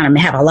way to kind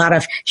of have a lot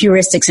of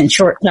heuristics and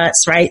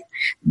shortcuts, right?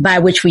 By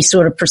which we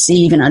sort of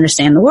perceive and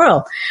understand the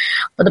world.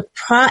 But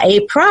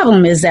a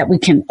problem is that we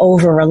can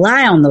over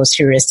rely on those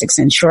heuristics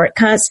and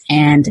shortcuts,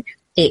 and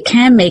it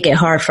can make it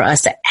hard for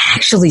us to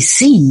actually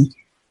see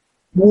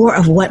more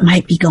of what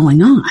might be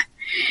going on.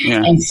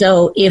 Yeah. And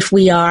so if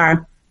we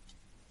are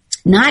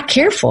not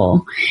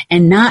careful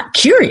and not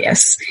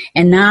curious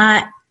and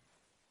not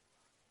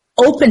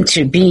open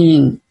to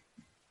being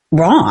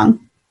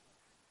wrong,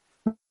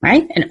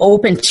 right? And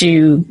open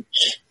to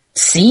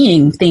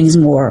seeing things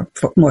more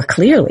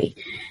clearly,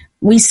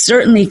 we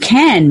certainly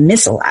can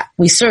miss a lot.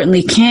 We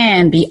certainly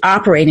can be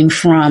operating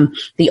from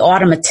the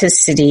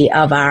automaticity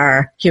of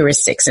our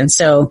heuristics. And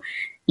so,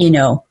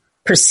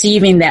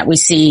 perceiving that we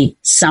see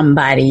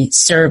somebody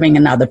serving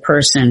another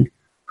person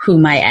who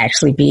might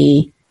actually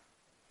be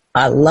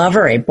a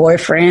lover, a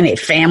boyfriend, a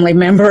family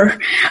member,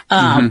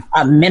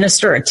 a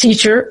minister, a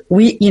teacher,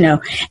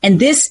 and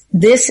this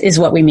is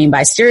what we mean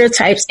by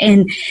stereotypes.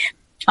 And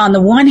on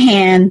the one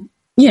hand,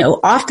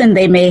 often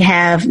they may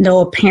have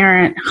no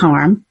apparent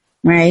harm,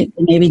 right?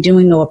 They may be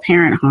doing no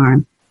apparent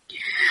harm.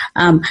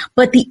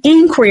 But the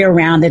inquiry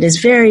around it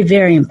is very,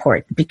 very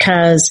important,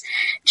 because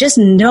just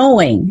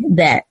knowing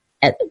that,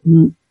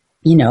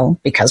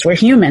 because we're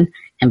human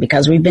and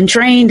because we've been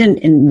trained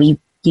and we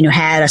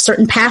had a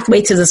certain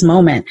pathway to this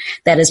moment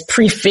that has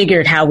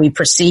prefigured how we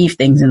perceive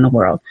things in the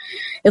world.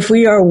 If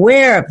we are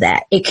aware of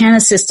that, it can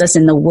assist us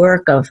in the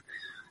work of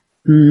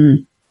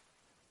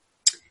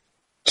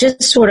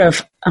just sort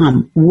of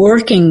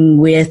working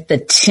with the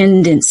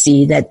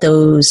tendency that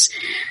those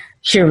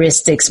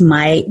heuristics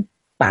might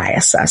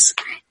bias us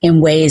in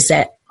ways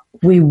that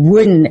we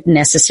wouldn't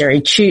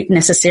necessarily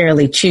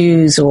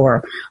choose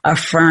or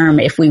affirm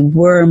if we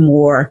were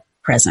more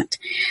present.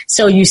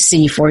 So you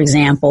see, for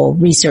example,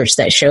 research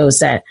that shows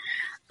that,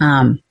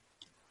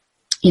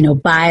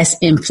 bias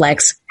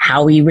inflects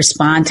how we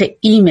respond to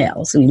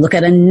emails. We look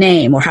at a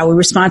name, or how we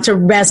respond to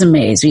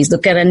resumes. We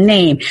look at a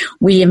name.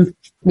 We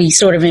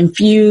sort of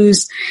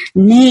infuse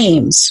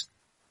names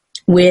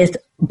with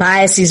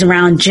biases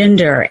around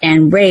gender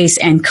and race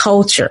and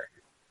culture.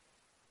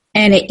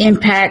 And it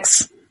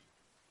impacts,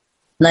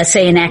 let's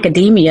say in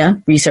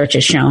academia, research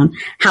has shown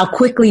how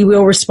quickly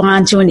we'll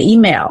respond to an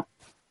email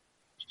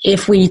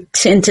if we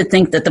tend to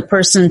think that the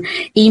person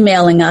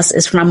emailing us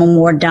is from a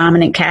more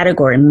dominant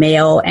category,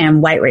 male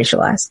and white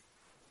racialized,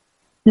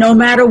 no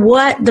matter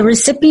what the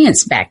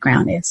recipient's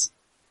background is,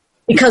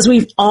 because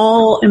we've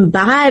all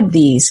imbibed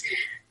these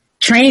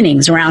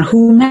trainings around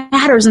who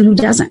matters and who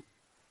doesn't.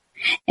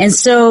 And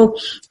so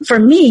for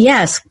me,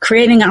 yes,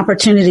 creating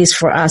opportunities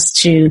for us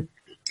to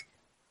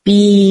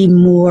be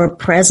more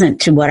present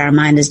to what our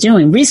mind is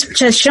doing. Research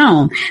has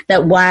shown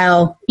that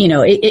while,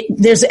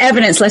 there's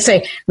evidence, let's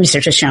say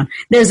research has shown,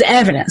 there's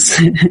evidence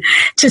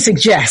to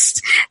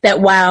suggest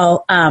that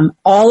while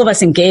all of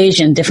us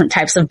engage in different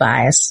types of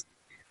bias,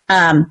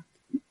 and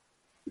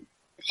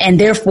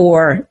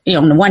therefore,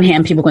 on the one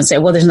hand, people can say,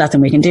 well, there's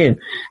nothing we can do.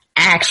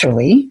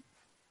 Actually,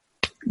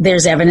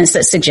 there's evidence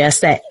that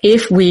suggests that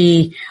if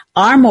we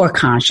are more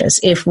conscious,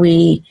 if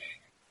we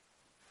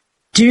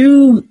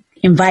do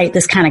invite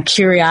this kind of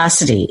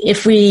curiosity,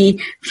 if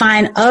we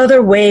find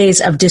other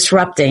ways of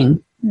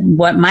disrupting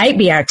what might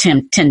be our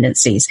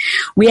tendencies,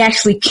 we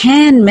actually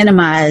can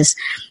minimize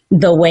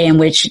the way in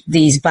which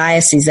these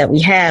biases that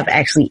we have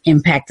actually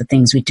impact the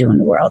things we do in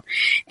the world.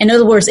 In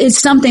other words,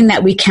 it's something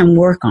that we can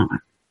work on.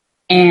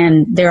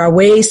 And there are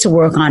ways to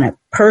work on it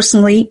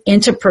personally,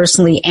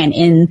 interpersonally, and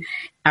in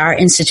our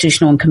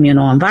institutional and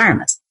communal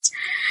environments.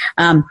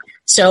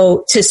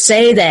 So to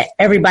say that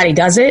everybody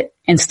does it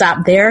and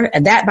stop there,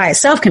 that by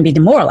itself can be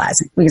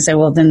demoralizing. We can say,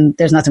 well, then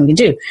there's nothing we can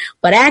do.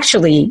 But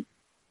actually,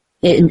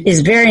 it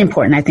is very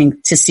important, I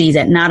think, to see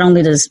that not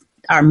only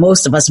are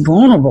most of us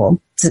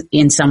vulnerable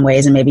in some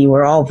ways, and maybe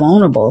we're all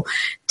vulnerable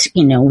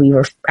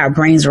to, our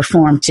brains were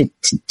formed to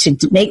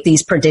make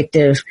these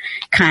predictive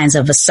kinds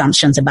of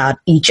assumptions about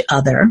each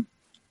other.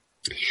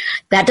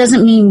 That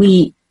doesn't mean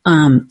we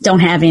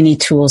don't have any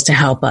tools to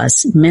help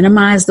us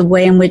minimize the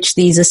way in which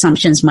these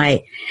assumptions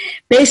might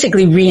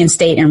basically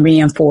reinstate and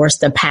reinforce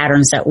the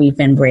patterns that we've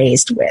been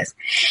raised with.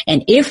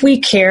 And if we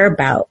care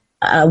about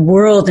a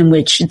world in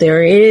which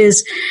there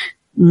is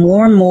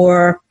more and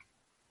more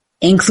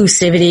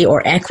inclusivity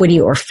or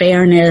equity or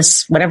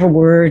fairness, whatever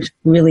word,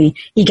 really,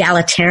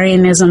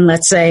 egalitarianism,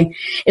 let's say,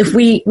 if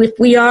we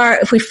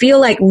feel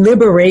like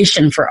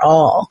liberation for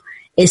all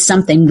is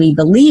something we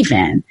believe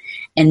in,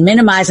 and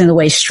minimizing the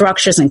way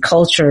structures and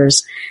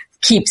cultures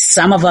keeps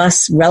some of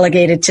us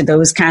relegated to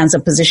those kinds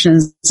of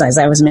positions, as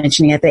I was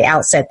mentioning at the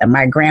outset, that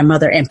my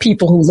grandmother and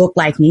people who look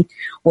like me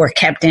were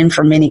kept in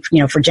for many,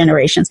 for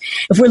generations.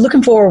 If we're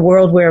looking for a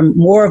world where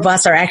more of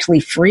us are actually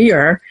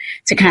freer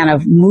to kind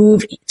of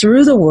move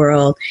through the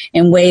world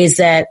in ways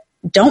that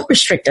don't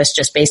restrict us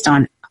just based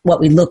on what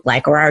we look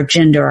like or our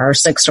gender, or our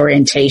sex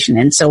orientation,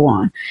 and so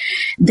on,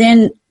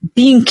 then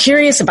being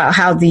curious about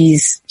how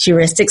these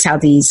heuristics, how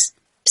these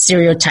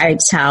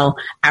stereotypes, how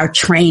our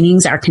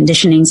trainings, our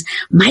conditionings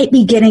might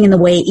be getting in the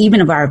way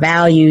even of our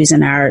values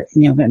and our,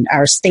 and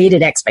our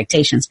stated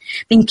expectations.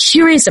 Being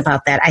curious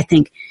about that, I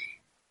think,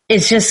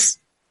 is just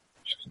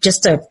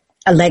a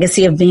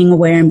legacy of being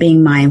aware and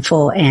being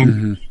mindful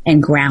and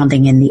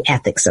grounding in the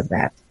ethics of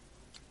that.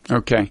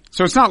 Okay.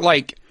 So it's not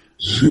like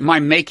my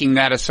making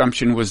that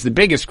assumption was the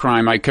biggest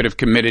crime I could have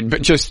committed,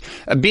 but just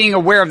being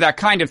aware of that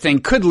kind of thing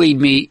could lead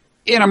me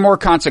in a more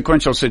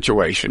consequential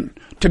situation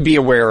to be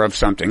aware of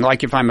something,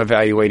 like if I'm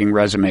evaluating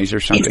resumes or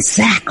something.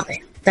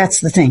 Exactly. That's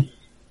the thing.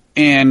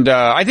 And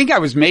I think I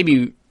was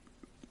maybe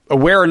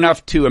aware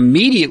enough to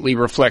immediately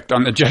reflect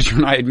on the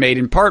judgment I had made,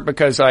 in part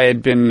because I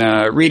had been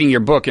reading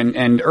your book,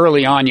 and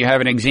early on you have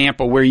an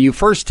example where you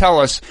first tell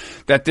us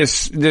that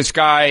this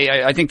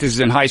guy, I think this is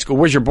in high school,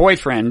 was your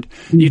boyfriend.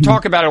 You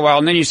talk about it a while,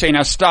 and then you say,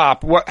 now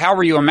stop. How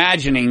were you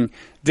imagining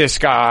this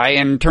guy?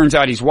 And it turns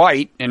out he's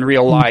white in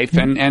real life,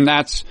 and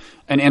that's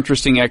an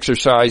interesting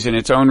exercise in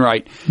its own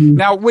right.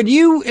 Now,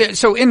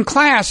 so in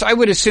class, I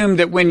would assume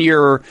that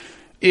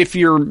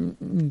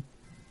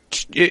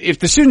if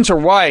the students are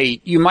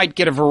white, you might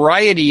get a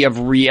variety of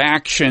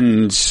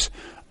reactions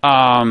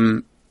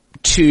to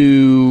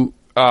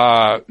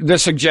the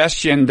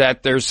suggestion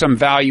that there's some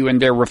value in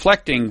their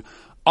reflecting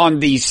on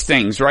these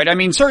things, right? I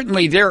mean,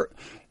 certainly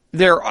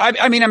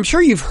I'm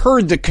sure you've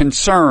heard the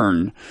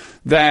concern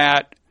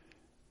that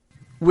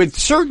with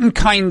certain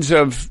kinds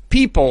of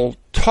people,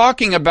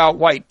 talking about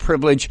white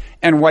privilege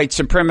and white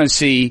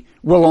supremacy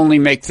will only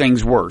make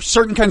things worse.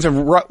 Certain kinds of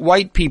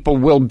white people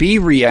will be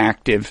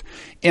reactive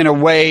in a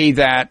way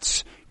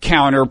that's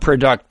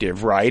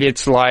counterproductive, right?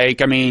 It's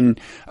like, I don't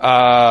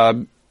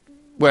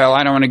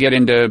want to get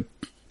into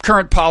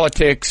current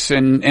politics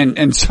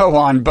and so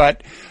on,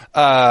 but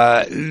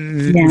yes.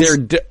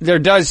 There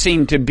does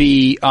seem to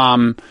be,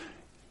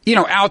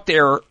 out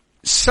there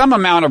some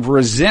amount of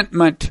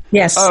resentment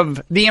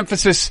of the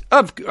emphasis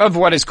of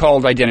what is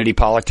called identity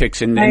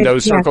politics in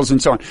those circles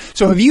and so on.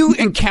 So have you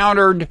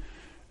encountered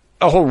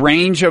a whole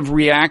range of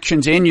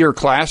reactions in your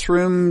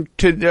classroom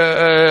to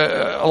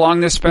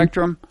along this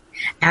spectrum?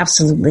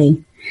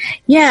 Absolutely.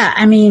 Yeah.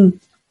 I mean,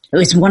 it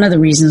was one of the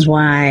reasons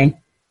why,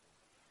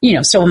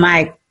 so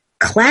my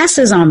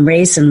classes on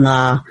race and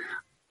law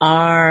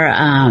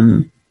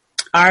are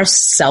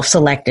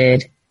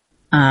self-selected,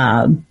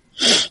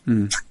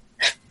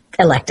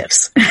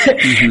 electives. When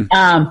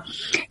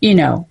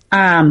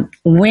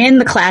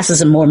the class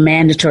is a more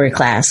mandatory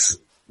class,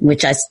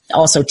 which I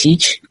also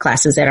teach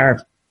classes that are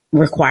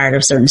required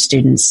of certain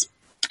students,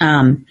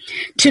 to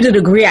the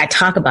degree I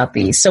talk about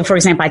these. So, for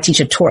example, I teach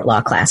a tort law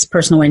class,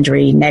 personal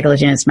injury,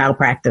 negligence,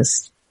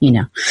 malpractice, if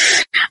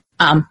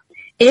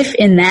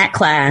in that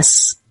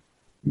class,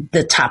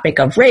 the topic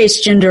of race,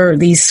 gender,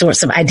 these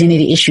sorts of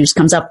identity issues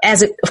comes up,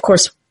 as it, of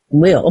course,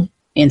 will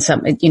in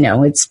some,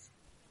 it's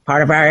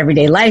part of our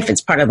everyday life.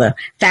 It's part of the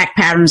fact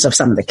patterns of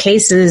some of the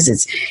cases.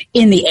 It's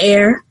in the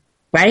air,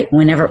 right?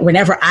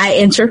 Whenever I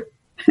enter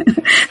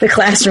the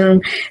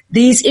classroom,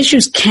 these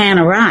issues can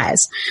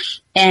arise.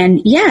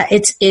 And yeah,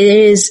 it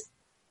is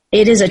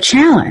a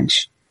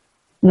challenge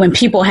when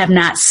people have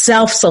not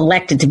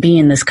self-selected to be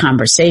in this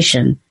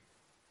conversation,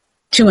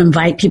 to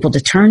invite people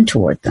to turn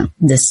toward them,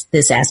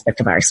 this aspect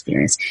of our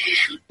experience.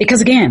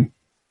 Because again,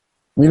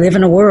 we live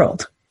in a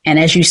world. And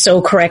as you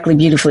so correctly,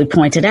 beautifully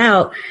pointed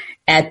out,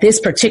 at this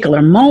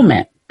particular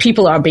moment,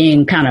 people are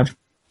being kind of,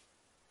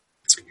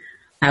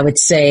 I would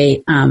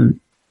say,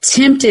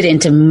 tempted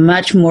into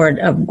much more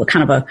of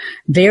kind of a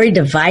very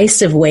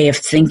divisive way of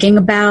thinking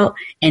about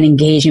and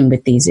engaging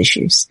with these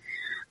issues.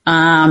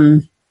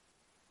 And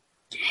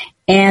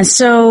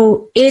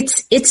so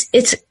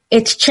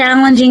it's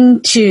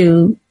challenging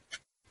to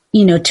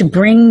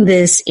bring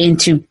this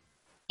into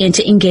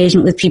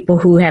engagement with people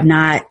who have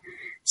not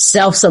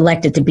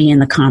self-selected to be in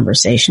the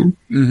conversation.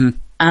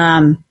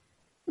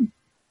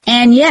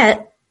 And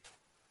yet,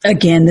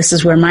 again, this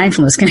is where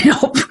mindfulness can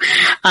help.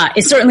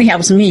 It certainly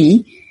helps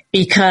me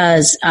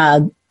because,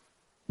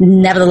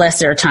 nevertheless,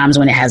 there are times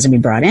when it has to be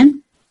brought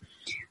in.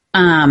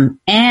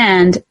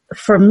 And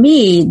for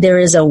me, there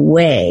is a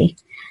way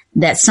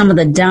that some of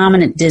the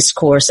dominant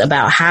discourse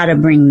about how to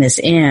bring this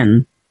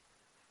in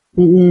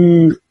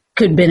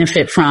could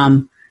benefit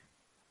from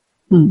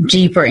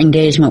deeper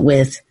engagement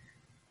with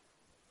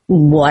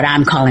what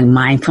I'm calling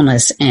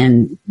mindfulness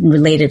and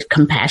related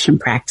compassion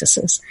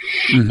practices.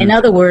 In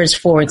other words,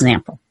 for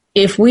example,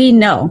 if we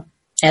know,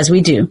 as we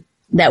do,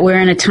 that we're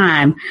in a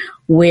time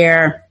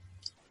where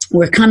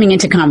we're coming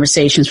into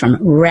conversations from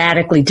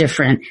radically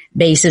different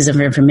bases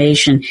of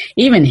information,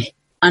 even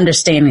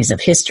understandings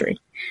of history,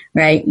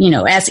 right?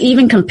 As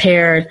even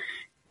compared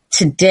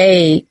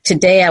today,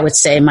 I would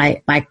say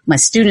my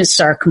students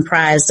are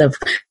comprised of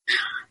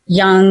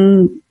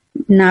young,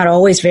 not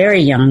always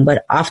very young,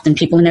 but often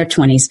people in their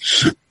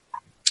 20s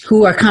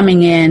who are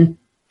coming in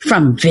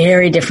from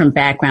very different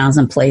backgrounds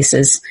and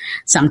places,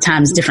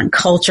 sometimes different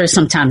cultures,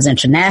 sometimes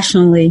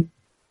internationally.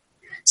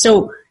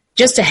 So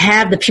just to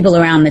have the people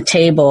around the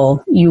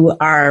table, you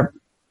are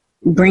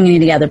bringing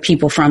together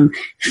people from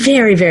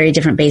very, very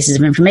different bases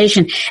of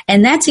information.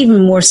 And that's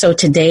even more so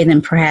today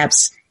than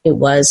perhaps it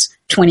was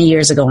 20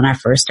 years ago when I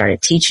first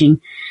started teaching.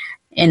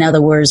 In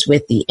other words,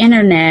 with the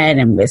internet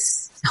and with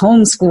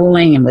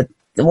homeschooling and with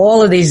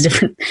all of these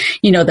different,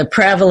 the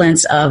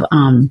prevalence of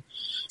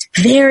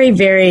very,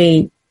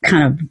 very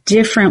kind of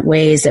different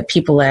ways that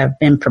people have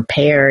been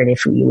prepared,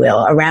 if you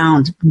will,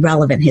 around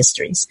relevant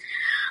histories.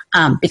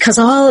 Because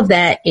all of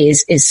that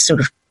is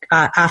sort of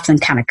often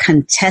kind of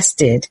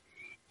contested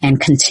and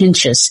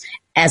contentious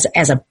as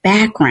a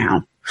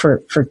background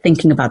for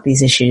thinking about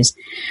these issues.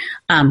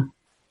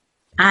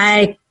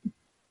 I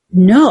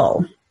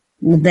know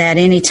that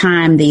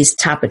anytime these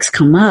topics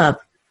come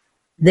up,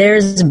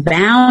 there's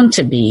bound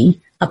to be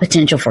a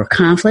potential for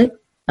conflict,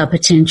 a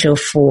potential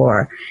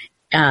for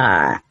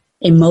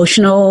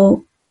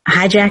emotional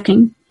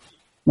hijacking,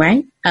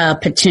 right? A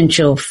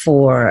potential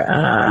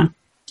for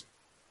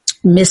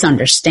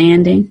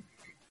misunderstanding,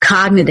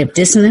 cognitive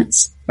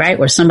dissonance, right?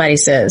 Where somebody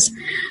says,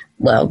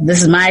 well,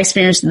 this is my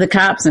experience with the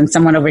cops, and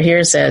someone over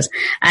here says,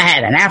 I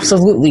had an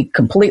absolutely,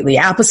 completely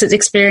opposite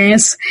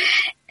experience,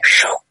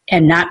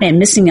 and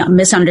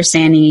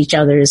misunderstanding each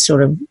other is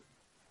sort of,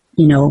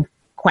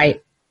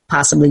 quite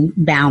possibly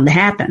bound to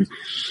happen.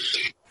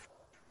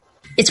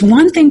 It's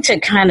one thing to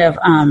kind of,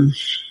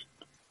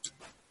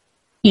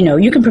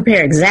 you can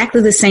prepare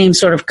exactly the same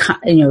sort of,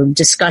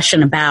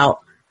 discussion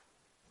about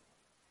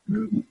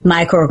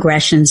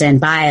microaggressions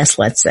and bias,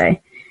 let's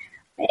say,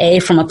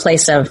 from a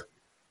place of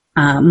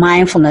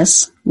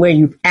mindfulness, where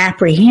you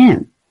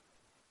apprehend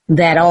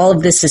that all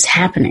of this is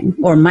happening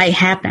or might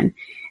happen,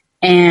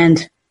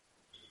 and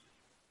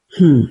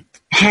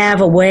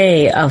have a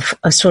way of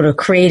sort of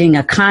creating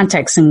a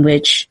context in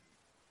which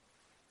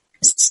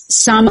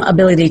some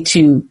ability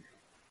to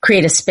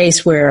create a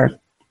space where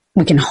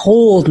we can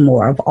hold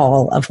more of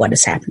all of what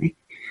is happening,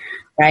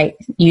 right?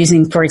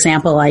 Using, for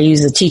example, I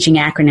use the teaching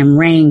acronym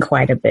RAIN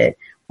quite a bit,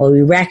 where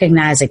we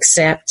recognize,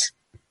 accept,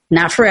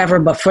 not forever,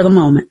 but for the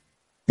moment.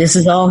 This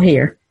is all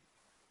here.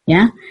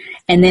 Yeah.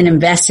 And then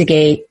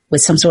investigate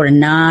with some sort of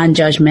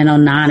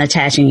non-judgmental,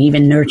 non-attaching,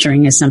 even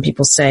nurturing, as some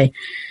people say.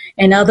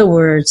 In other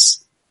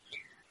words,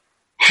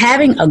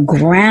 having a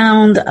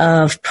ground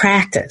of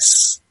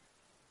practice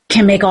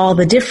can make all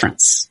the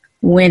difference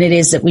when it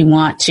is that we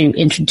want to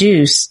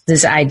introduce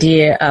this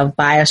idea of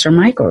bias or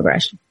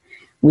microaggression.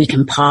 We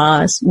can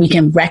pause, we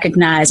can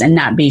recognize and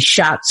not be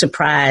shocked,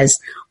 surprised,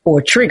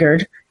 or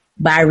triggered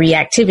by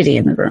reactivity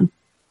in the room.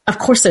 Of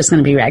course there's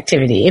going to be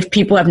reactivity if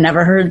people have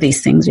never heard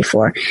these things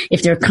before,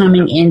 if they're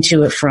coming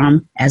into it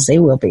from, as they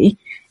will be,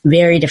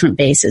 very different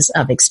bases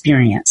of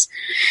experience.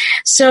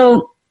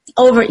 So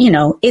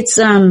it's,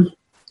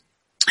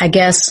 I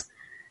guess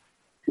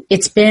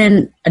it's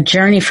been a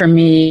journey for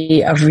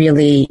me of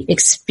really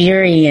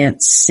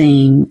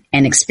experiencing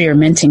and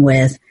experimenting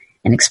with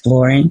and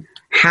exploring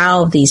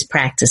how these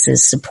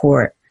practices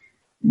support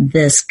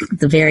the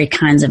very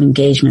kinds of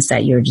engagements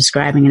that you're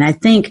describing. And I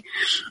think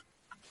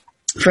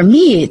for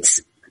me,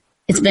 it's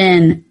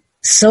been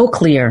so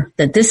clear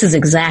that this is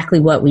exactly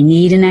what we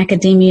need in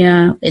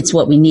academia. It's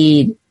what we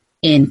need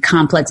in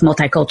complex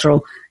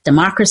multicultural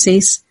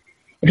democracies.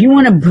 If you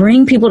want to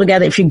bring people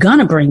together, if you're going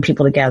to bring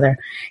people together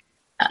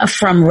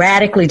from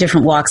radically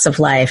different walks of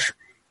life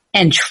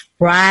and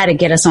try to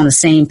get us on the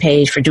same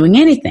page for doing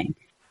anything,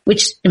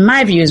 which in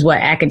my view is what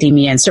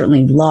academia and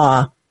certainly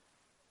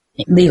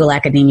legal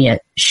academia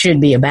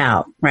should be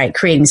about, right?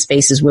 Creating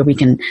spaces where we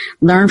can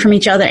learn from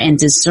each other and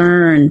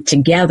discern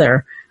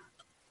together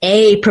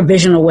a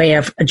provisional way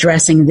of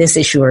addressing this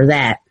issue or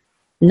that,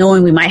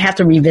 knowing we might have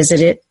to revisit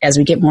it as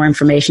we get more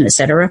information, et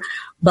cetera,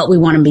 but we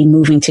want to be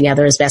moving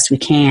together as best we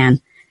can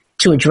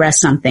to address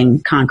something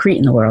concrete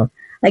in the world.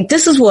 Like,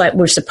 this is what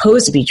we're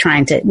supposed to be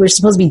we're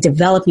supposed to be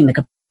developing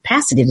the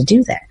capacity to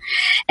do that.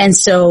 And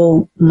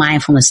so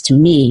mindfulness, to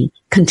me,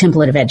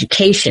 contemplative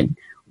education,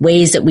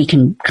 ways that we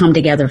can come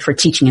together for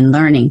teaching and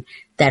learning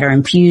that are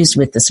infused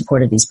with the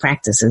support of these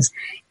practices,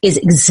 is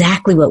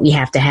exactly what we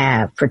have to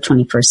have for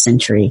 21st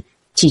century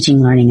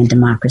teaching, learning, and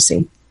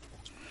democracy.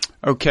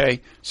 Okay.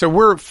 So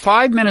we're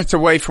 5 minutes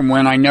away from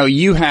when I know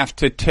you have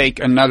to take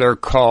another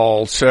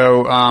call.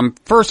 So,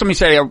 first let me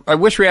say, I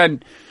wish we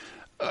had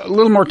a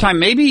little more time.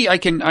 Maybe I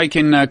can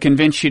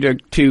convince you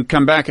to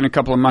come back in a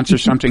couple of months or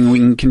something. We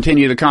can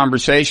continue the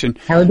conversation.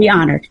 I would be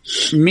honored.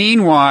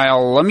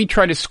 Meanwhile, let me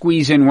try to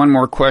squeeze in one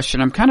more question.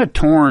 I'm kind of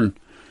torn.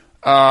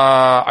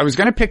 I was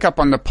going to pick up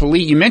on the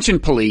police. You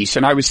mentioned police,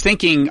 and I was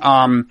thinking,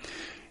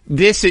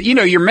 this,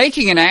 you're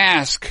making an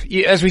ask.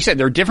 As we said,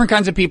 there are different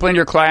kinds of people in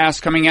your class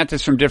coming at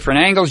this from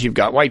different angles. You've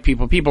got white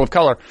people, people of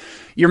color.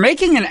 You're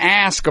making an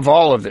ask of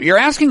all of them. You're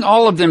asking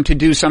all of them to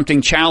do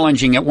something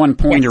challenging at one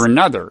point or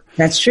another.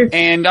 That's true.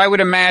 And I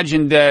would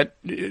imagine that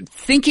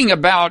thinking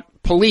about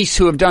police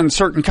who have done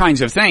certain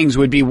kinds of things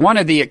would be one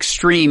of the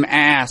extreme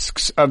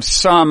asks of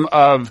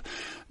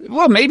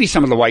maybe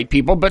some of the white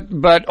people,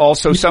 but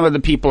also some of the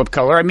people of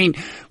color. I mean,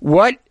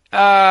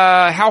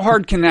 how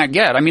hard can that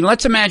get? I mean,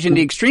 let's imagine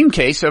the extreme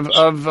case of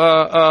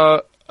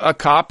a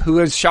cop who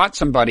has shot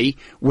somebody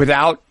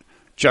without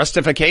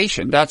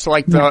justification. That's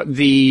like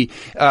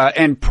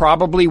and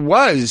probably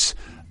was,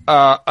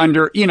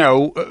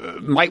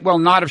 might well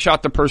not have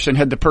shot the person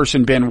had the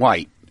person been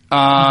white.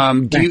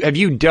 Have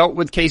you dealt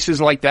with cases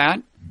like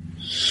that?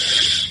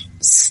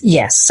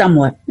 Yes,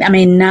 somewhat. I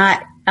mean,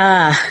 not,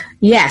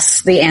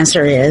 yes, the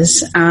answer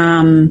is,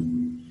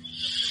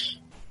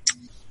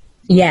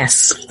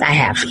 yes, I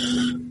have.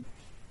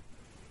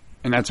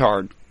 And that's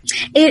hard.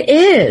 It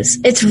is.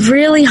 It's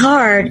really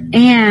hard.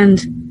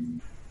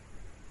 And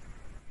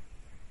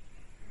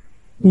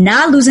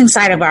not losing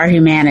sight of our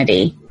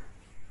humanity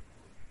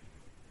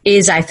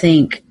is, I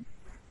think,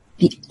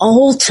 the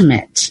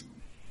ultimate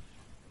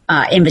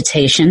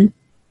invitation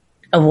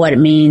of what it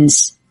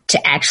means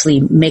to actually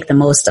make the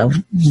most of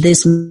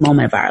this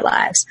moment of our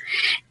lives.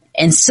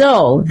 And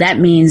so that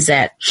means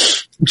that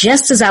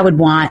just as I would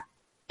want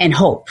and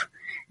hope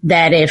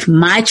that if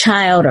my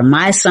child or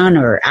my son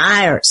or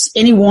I or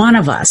any one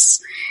of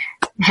us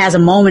has a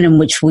moment in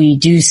which we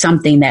do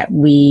something that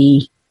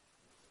we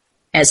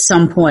at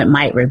some point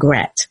might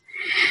regret,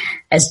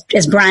 as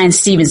Brian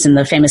Stevenson,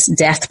 the famous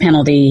death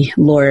penalty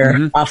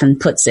lawyer, often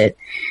puts it,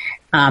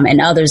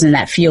 and others in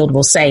that field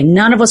will say,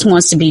 none of us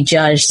wants to be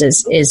judged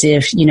as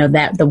if,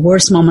 that the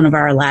worst moment of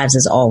our lives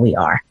is all we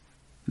are.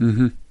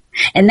 Mm-hmm.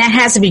 And that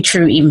has to be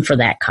true even for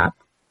that cop.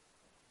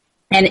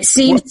 And it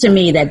seems to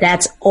me that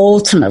that's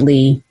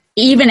ultimately,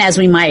 even as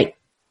we might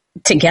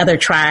together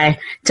try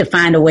to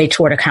find a way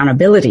toward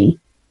accountability,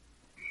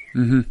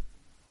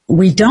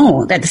 we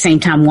don't at the same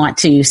time want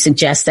to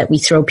suggest that we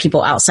throw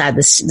people outside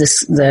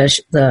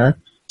the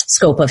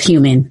scope of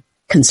human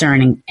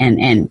concern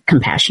and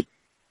compassion.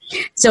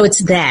 So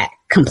it's that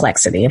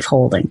complexity of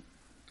holding.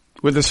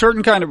 With a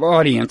certain kind of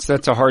audience,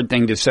 that's a hard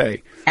thing to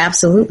say.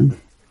 Absolutely.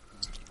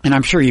 And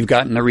I'm sure you've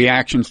gotten the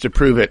reactions to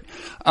prove it.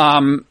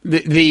 And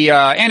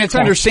it's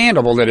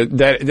understandable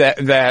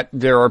that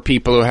there are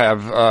people who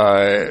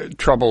have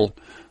trouble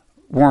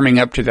warming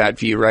up to that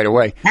view right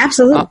away.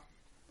 Absolutely.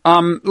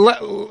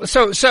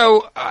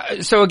 So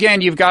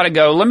again, you've got to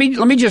go. Let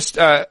me just,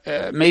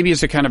 maybe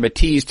as a kind of a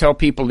tease, tell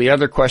people the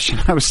other question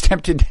I was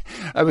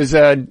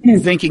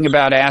thinking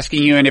about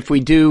asking you. And if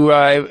we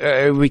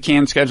do, we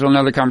can schedule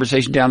another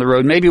conversation down the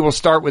road. Maybe we'll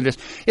start with this.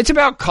 It's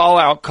about call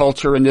out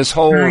culture and this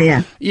whole,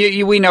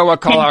 we know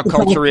what call out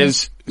culture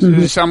is.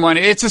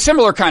 It's a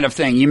similar kind of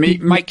thing. You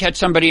might catch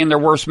somebody in their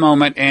worst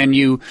moment and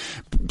you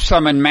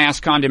summon mass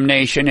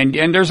condemnation.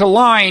 And there's a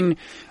line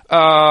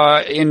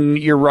in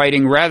your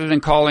writing, rather than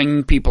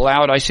calling people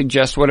out, I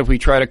suggest, what if we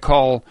try to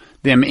call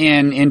them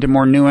into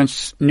more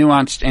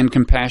nuanced and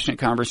compassionate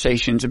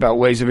conversations about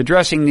ways of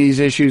addressing these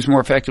issues more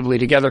effectively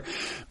together.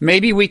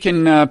 Maybe we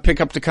can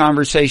pick up the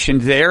conversation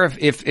there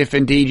if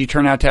indeed you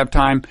turn out to have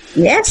time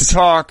to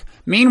talk.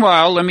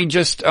 Meanwhile, let me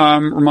just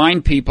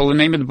remind people, the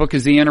name of the book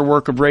is The Inner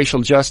Work of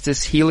Racial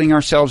Justice, Healing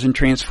Ourselves and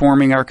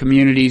Transforming Our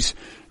Communities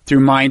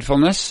Through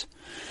Mindfulness.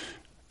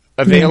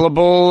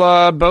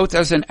 Available both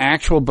as an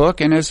actual book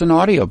and as an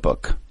audio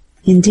book.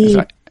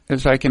 Indeed.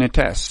 As I can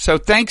attest. So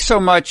thanks so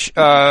much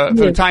for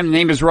the time. The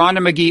name is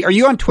Rhonda Magee. Are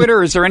you on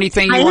Twitter? Is there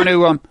anything you want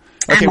to...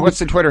 okay, what's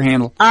the Twitter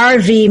handle?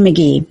 RV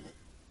Magee.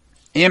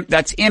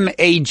 That's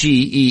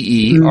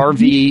Magee,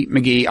 RV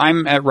Magee.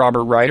 I'm at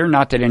Robert Writer,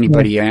 not that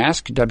anybody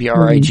asked,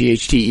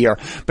 Wrighter.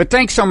 But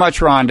thanks so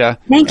much, Rhonda.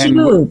 Thank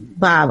you,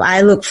 Bob.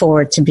 I look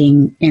forward to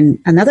being in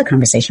another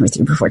conversation with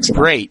you before too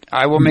long. Great.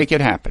 I will make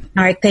it happen.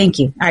 All right, thank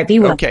you. All right, be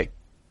well. Okay,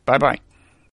 bye-bye.